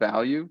brings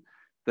value,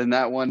 then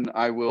that one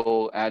I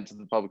will add to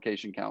the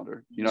publication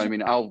calendar. You know what I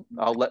mean? I'll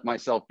let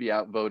myself be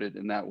outvoted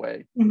in that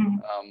way.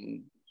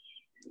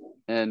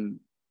 And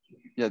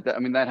yeah,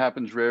 that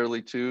happens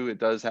rarely too. It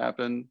does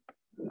happen.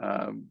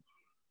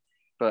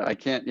 But I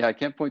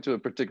can't point to a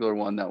particular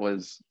one that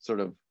was sort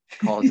of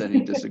caused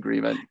any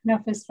disagreement. No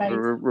fist fights.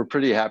 We're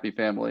pretty happy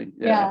family.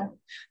 Yeah.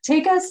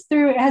 Take us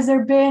through, has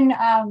there been,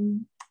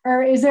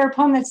 or is there a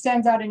poem that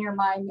stands out in your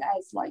mind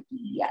as like,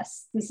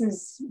 yes, this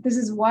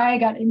is why I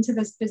got into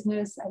this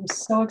business. I'm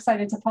so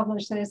excited to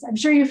publish this. I'm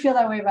sure you feel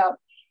that way about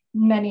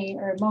many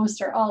or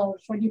most or all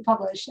of what you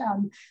publish.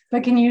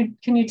 But can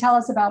you tell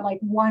us about like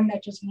one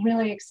that just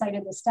really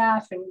excited the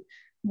staff and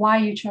why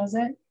you chose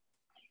it?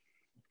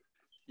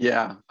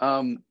 Yeah.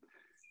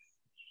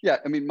 Yeah.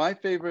 I mean, my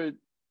favorite,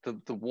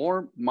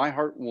 my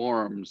heart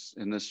warms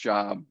in this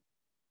job,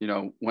 you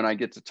know, when I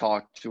get to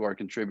talk to our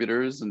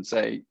contributors and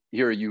say,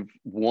 here, you've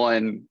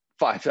won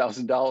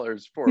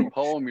 $5,000 for a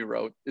poem you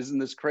wrote. Isn't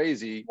this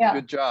crazy? Yeah.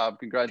 Good job.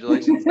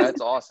 Congratulations.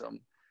 That's awesome.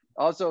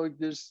 Also,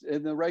 there's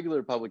in the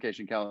regular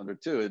publication calendar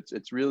too.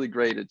 It's really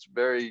great.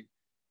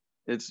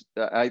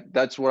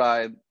 That's what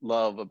I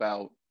love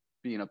about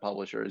being a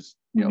publisher is,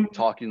 you know,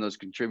 talking to those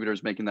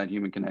contributors, making that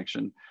human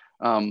connection.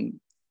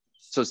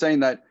 So saying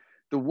that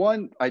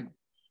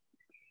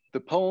the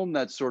poem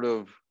that sort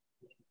of,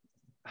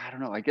 I don't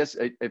know, I guess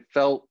it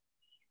felt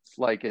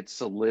like it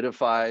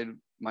solidified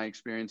my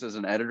experience as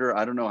an editor.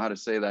 I don't know how to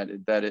say that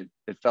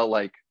it felt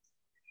like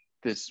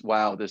this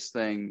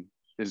thing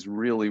is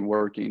really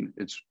working.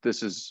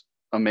 This is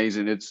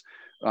amazing. It's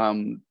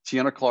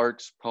Tiana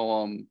Clark's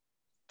poem,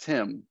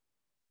 Tim.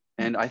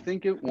 And I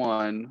think it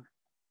won,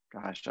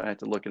 gosh, I had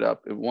to look it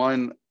up. It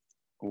won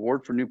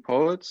Award for New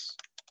Poets.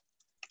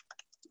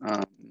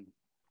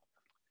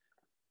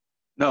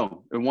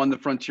 No, it won the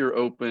Frontier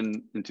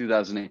Open in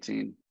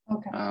 2018.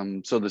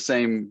 Okay. So the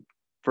same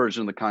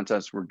version of the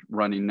contest we're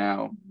running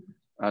now.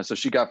 So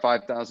she got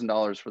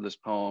 $5,000 for this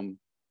poem,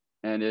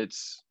 and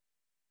it's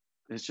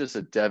just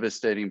a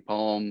devastating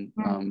poem.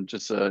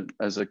 Just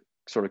as a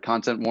sort of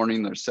content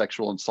warning, there's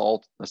sexual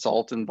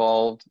assault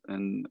involved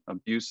and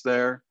abuse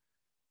there,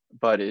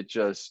 but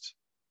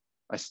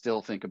I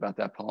still think about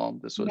that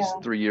poem. This was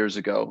 3 years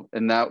ago,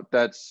 and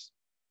that's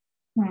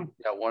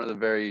one of the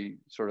very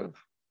sort of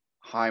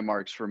high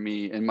marks for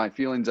me and my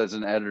feelings as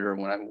an editor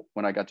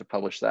when I got to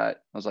publish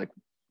that. I was like,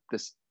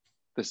 this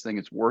thing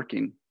is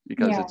working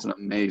because it's an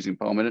amazing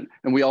poem,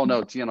 and we all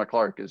know Tiana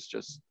Clark is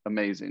just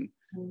amazing.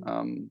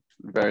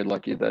 Very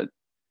lucky that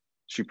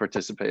she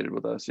participated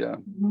with us.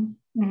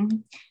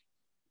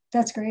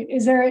 That's great.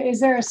 Is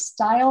there a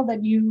style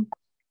that you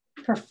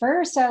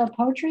prefer, style of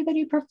poetry that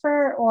you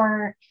prefer,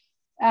 or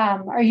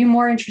are you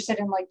more interested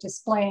in like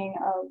displaying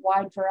a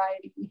wide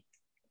variety?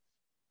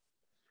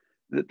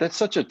 That's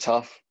such a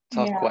tough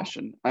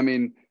question. I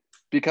mean,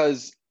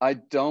 because I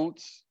don't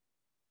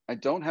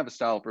have a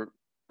style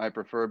I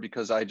prefer,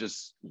 because I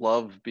just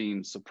love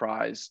being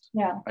surprised.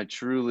 I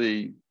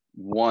truly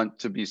want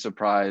to be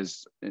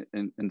surprised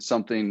in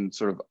something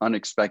sort of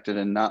unexpected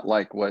and not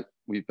like what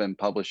we've been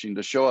publishing,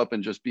 to show up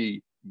and just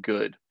be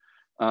good.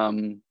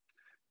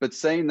 But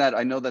saying that,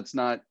 I know that's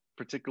not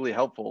particularly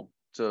helpful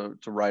to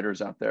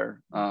writers out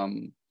there.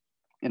 And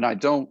I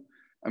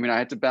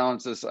had to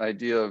balance this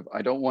idea of,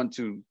 I don't want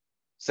to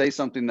say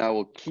something that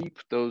will keep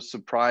those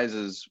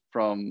surprises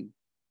from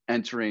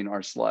entering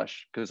our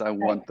slush, because I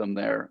want them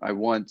there. I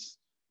want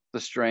the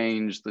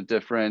strange, the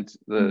different,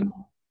 I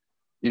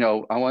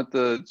want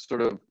the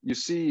sort of, you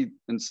see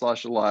in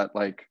slush a lot,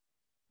 like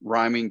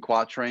rhyming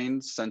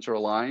quatrains center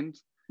aligned.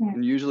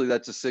 And usually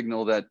that's a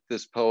signal that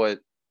this poet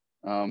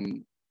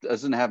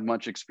doesn't have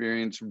much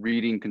experience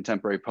reading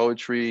contemporary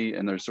poetry,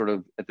 and they're sort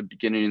of at the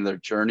beginning of their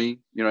journey.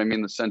 You know what I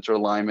mean? The center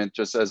alignment,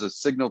 just as a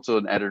signal to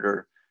an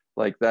editor,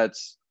 like that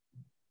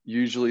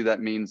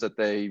means that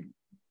they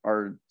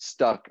are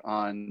stuck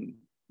on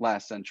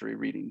last century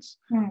readings.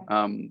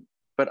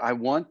 But I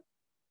want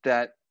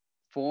that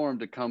form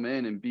to come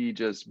in and be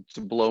just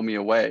to blow me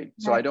away.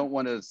 So I don't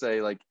want to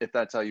say, like, if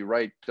that's how you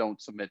write, don't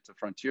submit to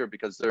Frontier,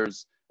 because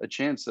there's a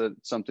chance that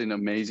something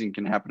amazing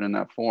can happen in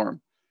that form.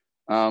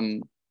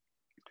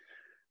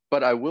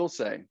 But I will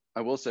say,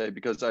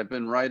 because I've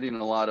been writing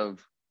a lot of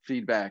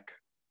feedback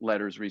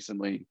letters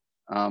recently,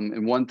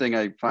 and one thing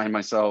I find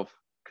myself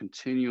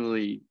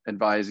continually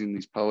advising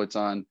these poets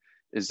on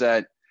is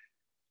that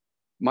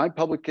my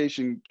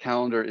publication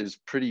calendar is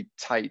pretty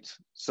tight.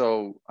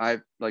 So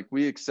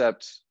we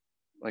accept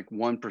like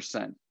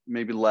 1%,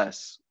 maybe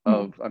less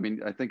of, I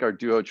mean, I think our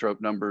duotrope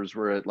numbers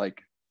were at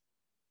like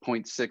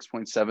 0.6,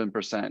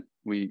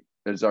 0.7%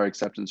 is our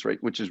acceptance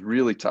rate, which is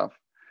really tough.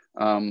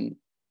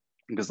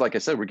 Because like I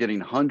said, we're getting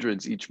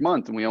hundreds each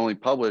month and we only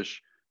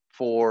publish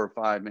 4 or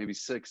 5, maybe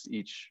 6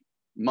 each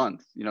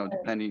month, you know,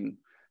 depending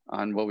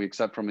on what we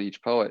accept from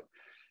each poet.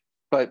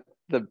 But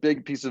the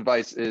big piece of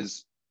advice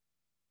is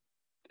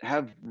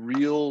have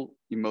real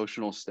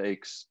emotional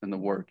stakes in the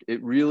work.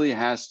 It really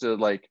has to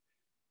like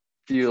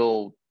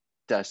feel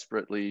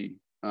desperately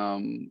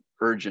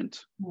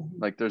urgent.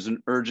 Like there's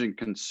an urgent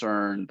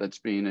concern that's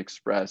being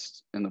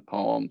expressed in the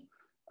poem.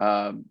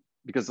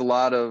 Because a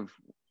lot of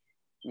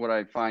what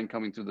I find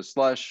coming through the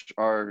slush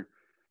are,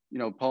 you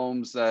know,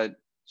 poems that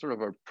sort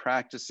of are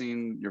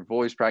practicing your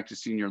voice,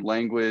 practicing your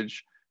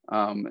language,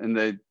 and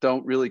they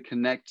don't really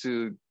connect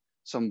to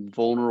some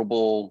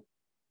vulnerable,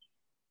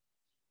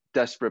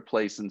 desperate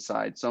place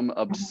inside, some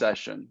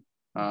obsession.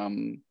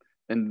 And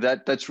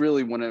that's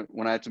really when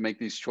I have to make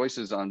these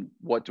choices on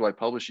what do I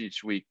publish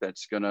each week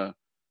that's gonna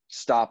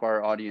stop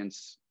our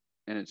audience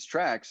in its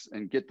tracks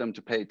and get them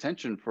to pay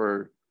attention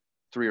for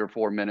 3 or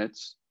 4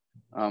 minutes.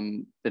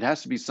 It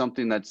has to be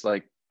something that's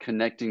like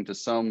connecting to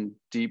some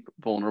deep,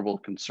 vulnerable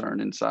concern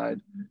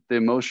inside. The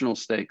emotional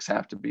stakes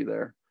have to be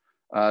there.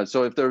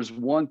 So if there's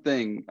one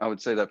thing I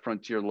would say that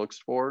Frontier looks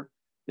for,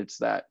 it's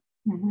that.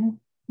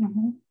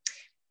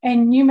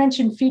 And you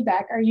mentioned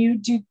feedback. Do you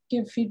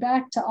give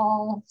feedback to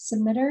all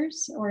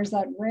submitters, or is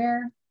that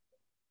rare?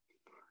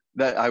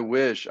 That I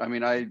wish. I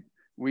mean,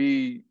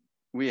 we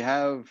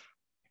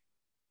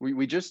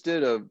just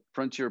did a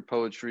Frontier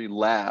Poetry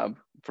Lab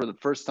for the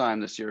first time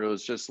this year. It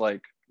was just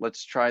like,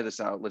 let's try this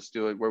out, let's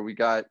do it, where we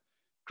got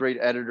great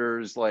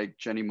editors like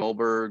Jenny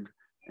Molberg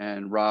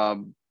and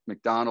Rob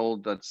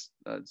McDonald, that's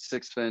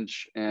Six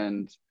Finch,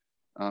 and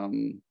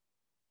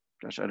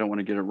gosh, I don't want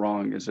to get it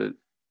wrong. Is it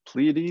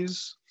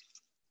Pleiades?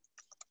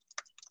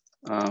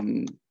 Let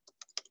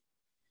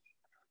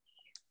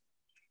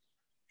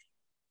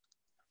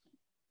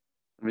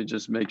me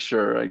just make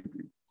sure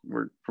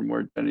we're from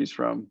where Jenny's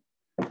from.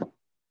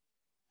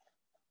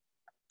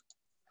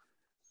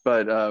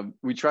 But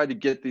we tried to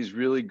get these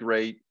really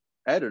great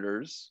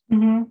editors.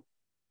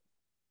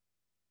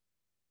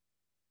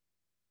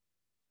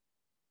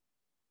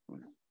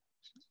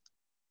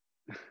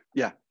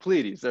 Yeah,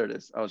 Pleiades, there it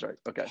is. I was right.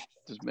 Okay,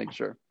 just make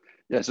sure.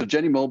 Yeah, so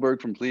Jenny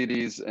Molberg from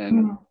Pleiades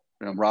and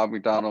Rob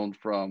McDonald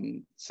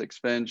from Six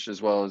Finch,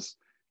 as well as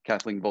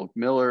Kathleen Volk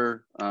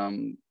Miller,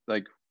 and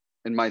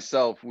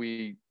myself,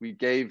 we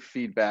gave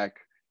feedback,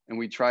 and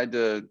we tried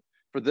to,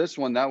 for this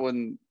one, that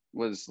one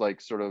was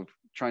like sort of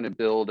trying to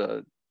build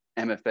a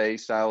MFA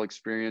style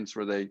experience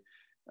where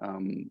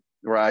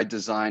where I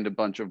designed a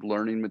bunch of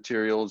learning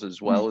materials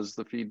as well as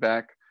the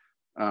feedback.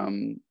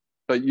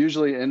 But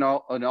usually in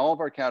all of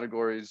our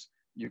categories,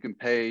 you can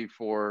pay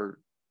for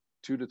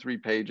 2 to 3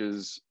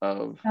 pages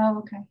of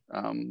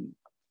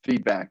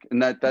feedback,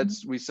 and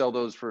that's we sell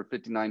those for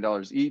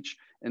 $59 each,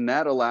 and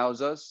that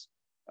allows us.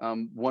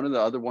 One of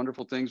the other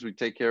wonderful things, we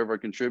take care of our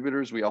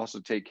contributors. We also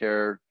take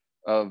care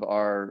of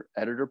our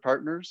editor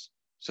partners.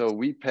 So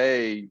we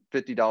pay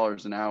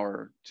 $50 an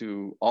hour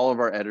to all of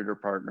our editor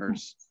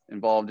partners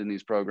involved in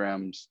these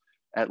programs,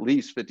 at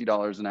least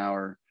 $50 an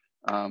hour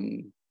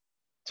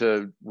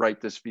to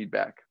write this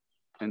feedback.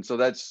 And so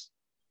that's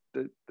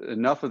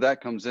enough of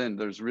that comes in.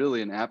 There's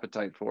really an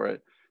appetite for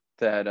it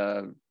that,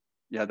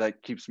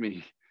 that keeps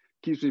me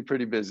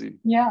pretty busy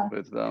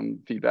with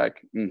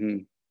feedback.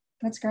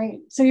 That's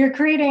great. So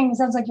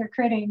sounds like you're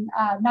creating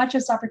not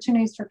just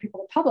opportunities for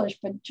people to publish,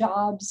 but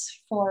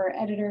jobs for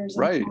editors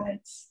and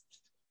poets.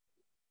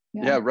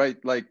 Yeah, right.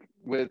 Like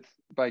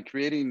by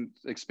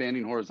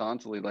expanding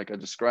horizontally, like I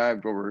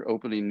described, where we're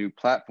opening new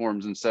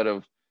platforms instead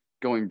of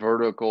going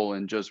vertical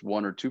in just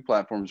 1 or 2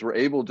 platforms, we're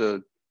able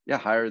to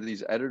hire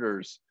these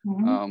editors.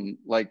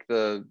 Like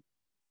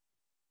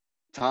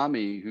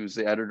Tommy, who's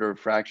the editor of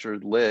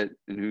Fractured Lit,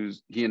 and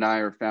he and I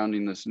are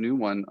founding this new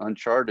one,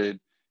 Uncharted.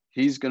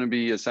 He's going to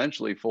be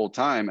essentially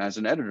full-time as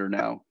an editor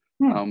now,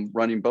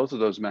 running both of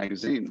those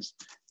magazines.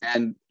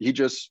 And he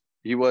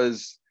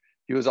was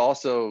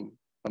also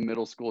a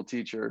middle school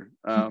teacher,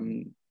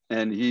 and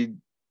he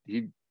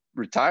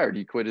retired.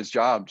 He quit his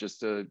job just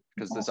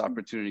because this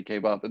opportunity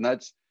came up. And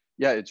it's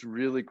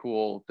really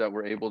cool that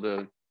we're able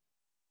to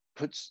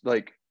put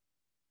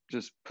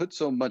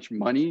so much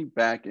money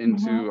back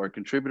into our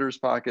contributors'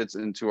 pockets,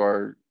 into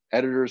our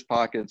editors'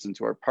 pockets,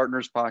 into our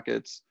partners'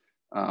 pockets.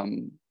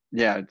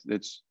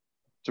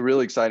 It's a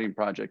really exciting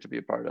project to be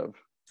a part of.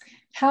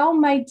 How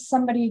might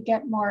somebody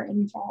get more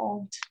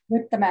involved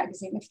with the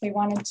magazine if they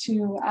wanted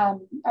to?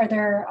 Are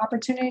there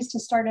opportunities to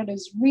start out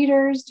as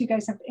readers? Do you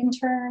guys have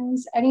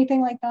interns?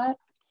 Anything like that?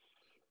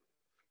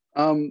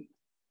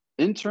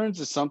 Interns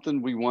is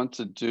something we want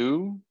to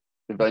do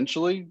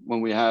eventually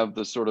when we have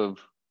the sort of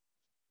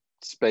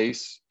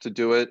space to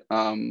do it.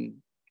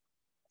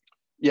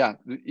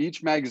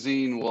 Each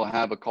magazine will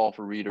have a call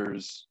for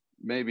readers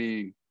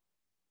maybe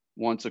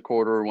once a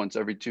quarter, once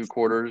every 2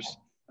 quarters.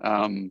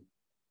 And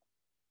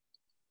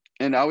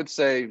I would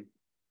say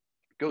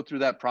go through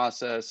that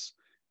process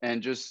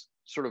and just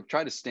sort of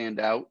try to stand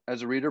out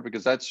as a reader,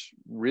 because that's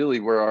really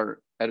where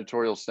our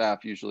editorial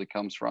staff usually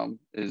comes from,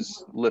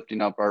 is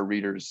lifting up our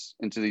readers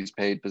into these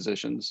paid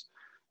positions.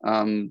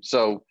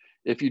 So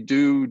if you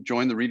do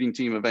join the reading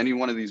team of any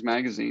one of these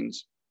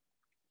magazines,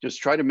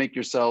 just try to make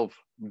yourself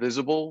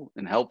visible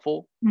and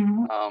helpful,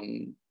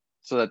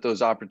 so that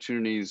those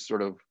opportunities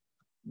sort of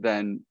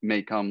then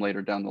may come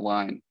later down the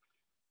line.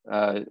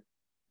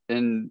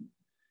 And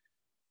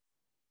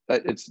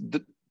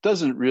it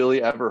doesn't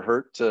really ever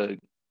hurt to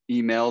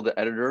email the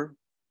editor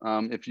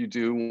if you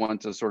do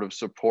want to sort of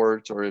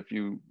support, or if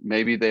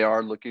maybe they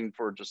are looking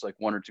for just like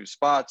 1 or 2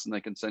 spots and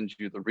they can send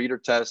you the reader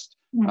test.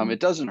 It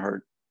doesn't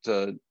hurt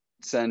to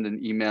send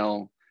an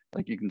email.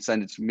 Like, you can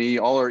send it to me.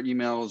 All our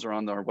emails are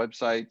on our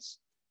websites.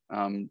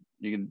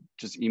 You can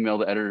just email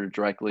the editor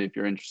directly if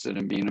you're interested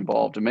in being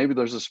involved, and maybe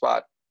there's a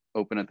spot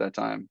open at that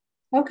time.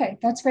 Okay,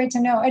 that's great to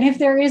know. And if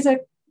there is an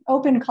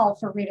open call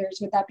for readers,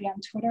 would that be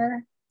on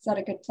Twitter? Is that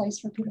a good place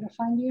for people to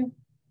find you?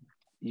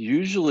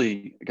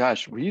 Usually,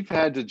 gosh, we've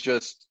had to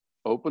just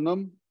open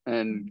them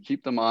and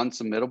keep them on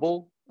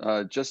submittable,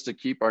 just to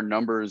keep our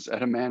numbers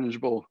at a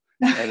manageable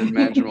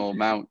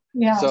amount.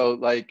 Yeah. So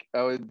like,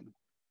 I would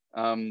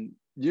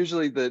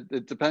usually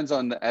it depends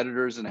on the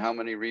editors and how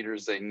many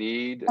readers they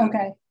need,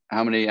 and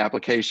how many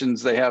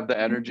applications they have the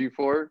energy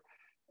for.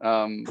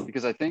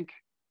 Because I think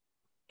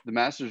the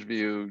Masters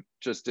Review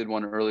just did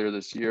one earlier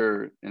this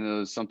year, and it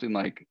was something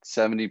like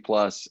 70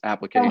 plus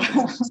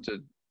applications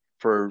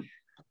for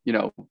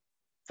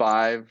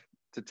 5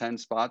 to 10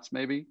 spots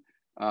maybe.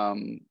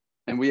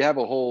 And we have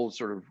a whole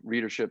sort of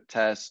readership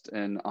test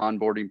and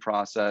onboarding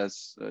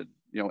process,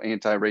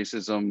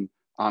 anti-racism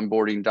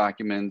onboarding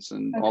documents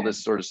and all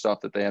this sort of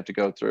stuff that they have to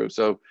go through.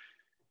 So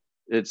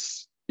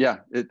it's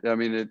not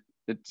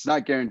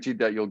guaranteed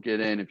that you'll get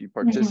in if you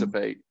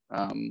participate,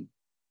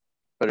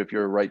 but if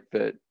you're a right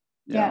fit.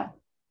 Yeah,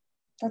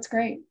 that's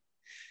great.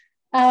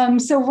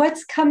 So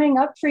what's coming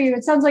up for you?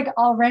 It sounds like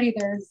already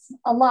there's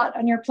a lot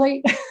on your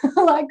plate,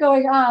 a lot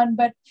going on,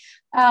 but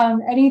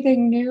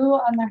anything new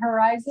on the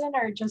horizon,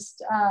 or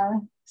just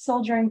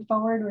soldiering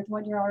forward with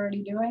what you're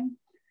already doing?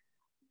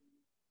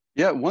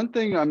 Yeah, one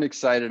thing I'm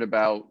excited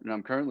about, and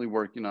I'm currently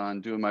working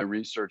on doing my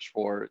research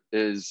for,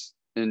 is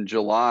in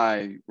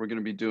July, we're going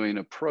to be doing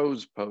a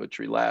prose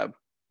poetry lab.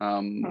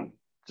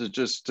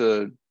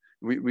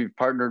 We've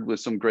partnered with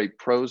some great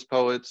prose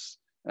poets.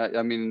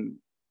 I'm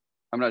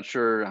not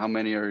sure how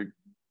many are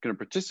going to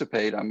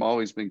participate. I've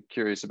always been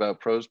curious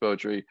about prose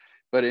poetry,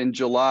 but in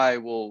July,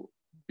 we'll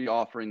be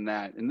offering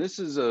that. And this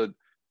is a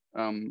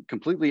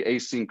completely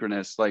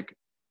asynchronous, like,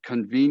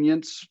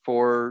 convenience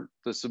for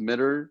the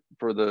submitter,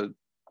 for the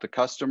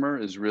customer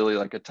is really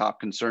like a top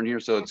concern here.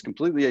 So it's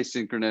completely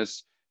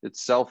asynchronous,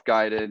 it's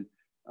self-guided,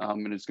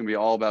 and it's going to be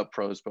all about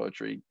prose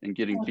poetry and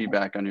getting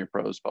feedback on your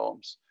prose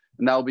poems.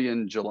 And that'll be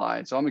in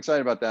July. So I'm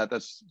excited about that.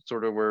 That's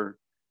sort of where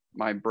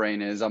my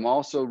brain is. I'm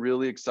also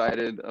really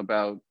excited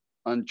about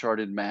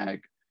Uncharted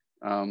Mag,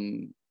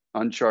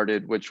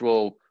 Uncharted, which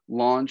will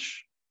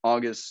launch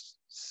August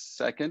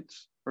 2nd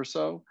or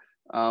so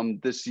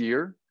this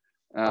year.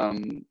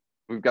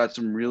 We've got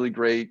some really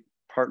great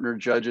partner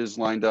judges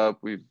lined up.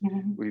 We've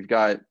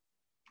got,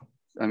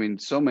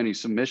 so many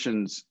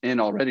submissions in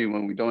already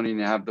when we don't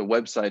even have the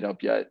website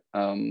up yet,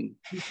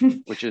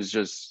 which is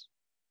just,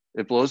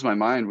 it blows my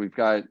mind. We've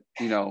got,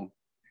 in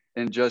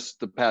just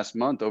the past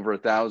month, over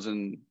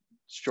 1,000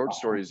 short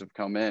stories have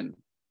come in.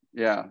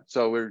 Yeah,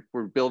 so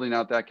we're building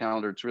out that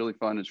calendar. It's really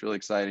fun. It's really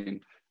exciting.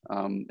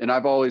 And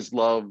I've always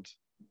loved,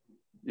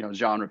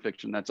 genre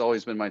fiction. That's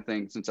always been my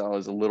thing since I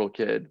was a little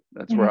kid.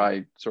 That's where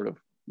I sort of,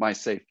 my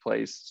safe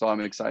place. So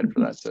I'm excited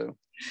for that too.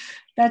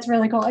 That's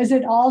really cool. Is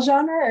it all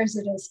genre, or is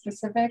it a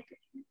specific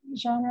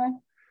genre?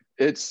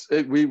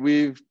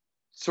 We've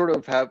sort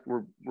of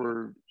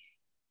we're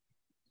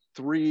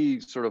 3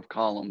 sort of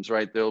columns,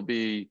 right? There'll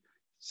be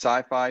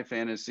sci-fi,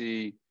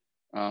 fantasy,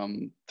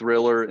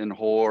 thriller and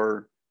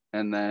horror,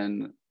 and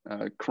then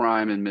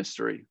crime and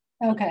mystery.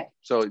 Okay.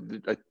 So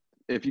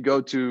if you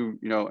go to,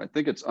 I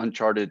think it's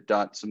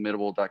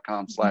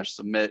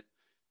uncharted.submittable.com/submit,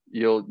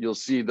 you'll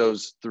see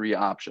those 3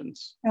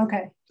 options.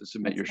 Okay. To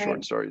submit your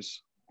short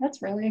stories.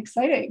 That's really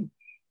exciting.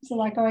 There's a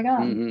lot going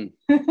on.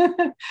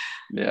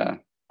 Yeah.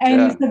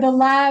 And so the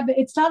lab,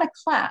 it's not a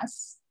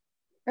class,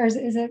 or is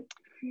it?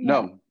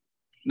 Yeah.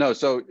 No.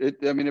 So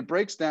it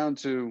breaks down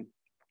to,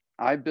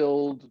 I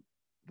build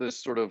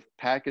this sort of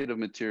packet of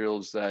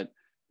materials that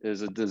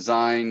is a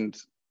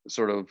designed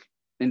sort of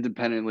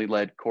independently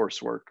led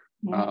coursework.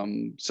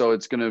 So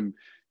it's going to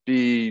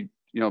be,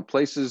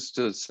 places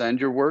to send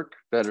your work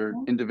that are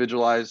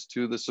individualized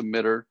to the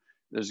submitter.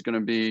 There's going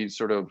to be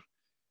sort of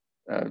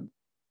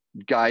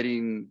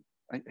guiding,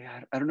 I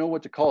don't know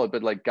what to call it,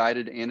 but like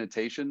guided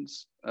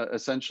annotations,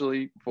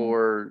 essentially,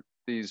 for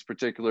these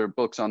particular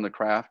books on the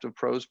craft of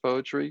prose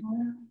poetry,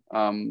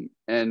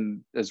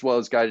 and as well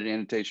as guided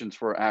annotations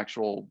for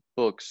actual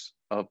books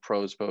of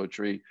prose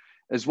poetry.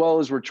 as well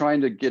as we're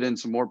trying to get in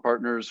some more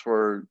partners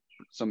for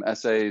some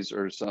essays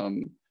or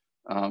some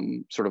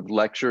sort of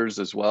lectures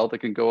as well that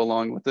can go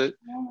along with it.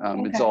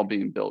 Okay. It's all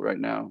being built right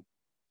now,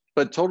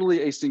 but totally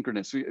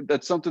asynchronous.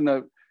 That's something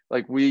that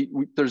like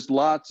there's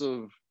lots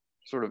of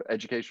sort of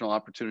educational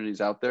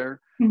opportunities out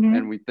there.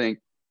 And we think,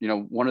 you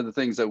know, one of the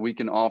things that we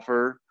can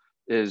offer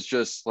is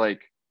just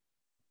like,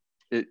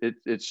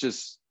 it's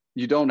just,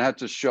 you don't have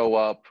to show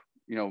up,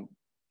 you know,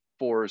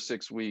 4 or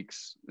 6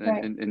 weeks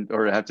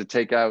or have to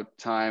take out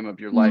time of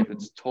your life.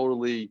 It's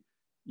totally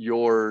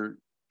your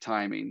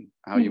timing,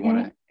 how you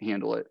want to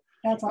handle it.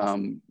 That's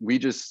awesome. We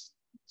just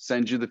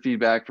send you the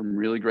feedback from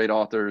really great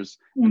authors,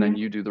 and then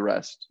you do the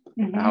rest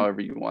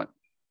however you want.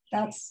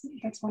 That's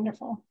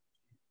wonderful.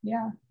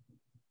 Yeah,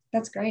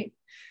 that's great.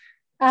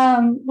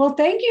 Well,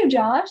 thank you,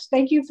 Josh.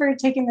 Thank you for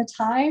taking the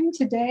time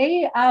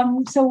today.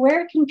 So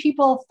where can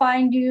people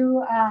find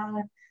you?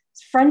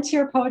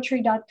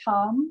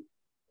 Frontierpoetry.com,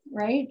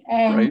 right?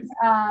 And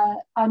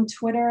on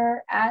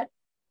Twitter at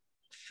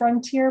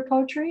Frontier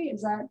Poetry,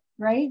 is that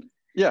right?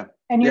 Yeah.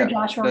 And you're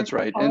Josh Roark, that's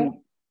right. poet? And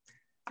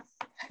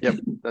yep,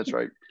 that's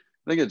right.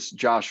 I think it's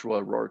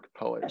Joshua Roark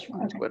Poet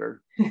on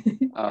Twitter.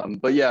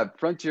 But yeah,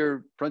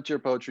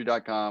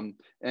 frontierpoetry.com.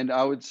 And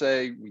I would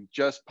say we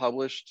just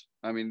published,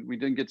 I mean, we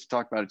didn't get to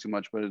talk about it too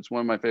much, but it's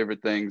one of my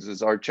favorite things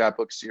is our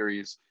chapbook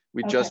series.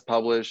 We just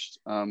published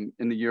In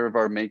the Year of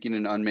Our Making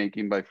and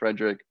Unmaking by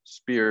Frederick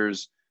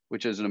Spears,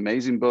 which is an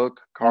amazing book.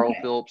 Carl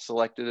Phillips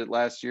selected it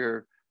last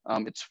year.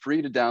 It's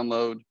free to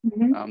download.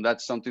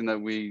 That's something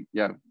that we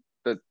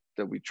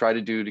try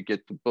to do to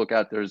get the book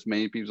out there as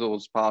many people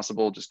as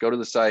possible. Just go to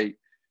the site,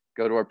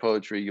 go to our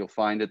poetry, you'll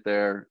find it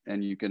there,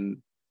 and you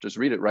can just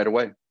read it right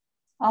away.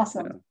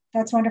 Awesome. Yeah.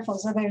 That's wonderful.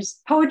 So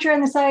there's poetry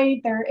on the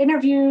site, there are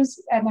interviews,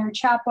 and there are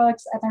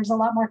chapbooks, and there's a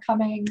lot more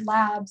coming,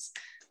 labs,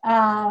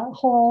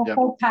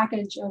 whole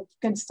package of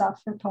good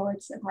stuff for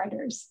poets and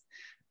writers.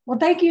 Well,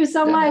 thank you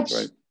so much.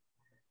 That's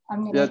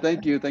right.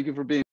 Thank you. Thank you for being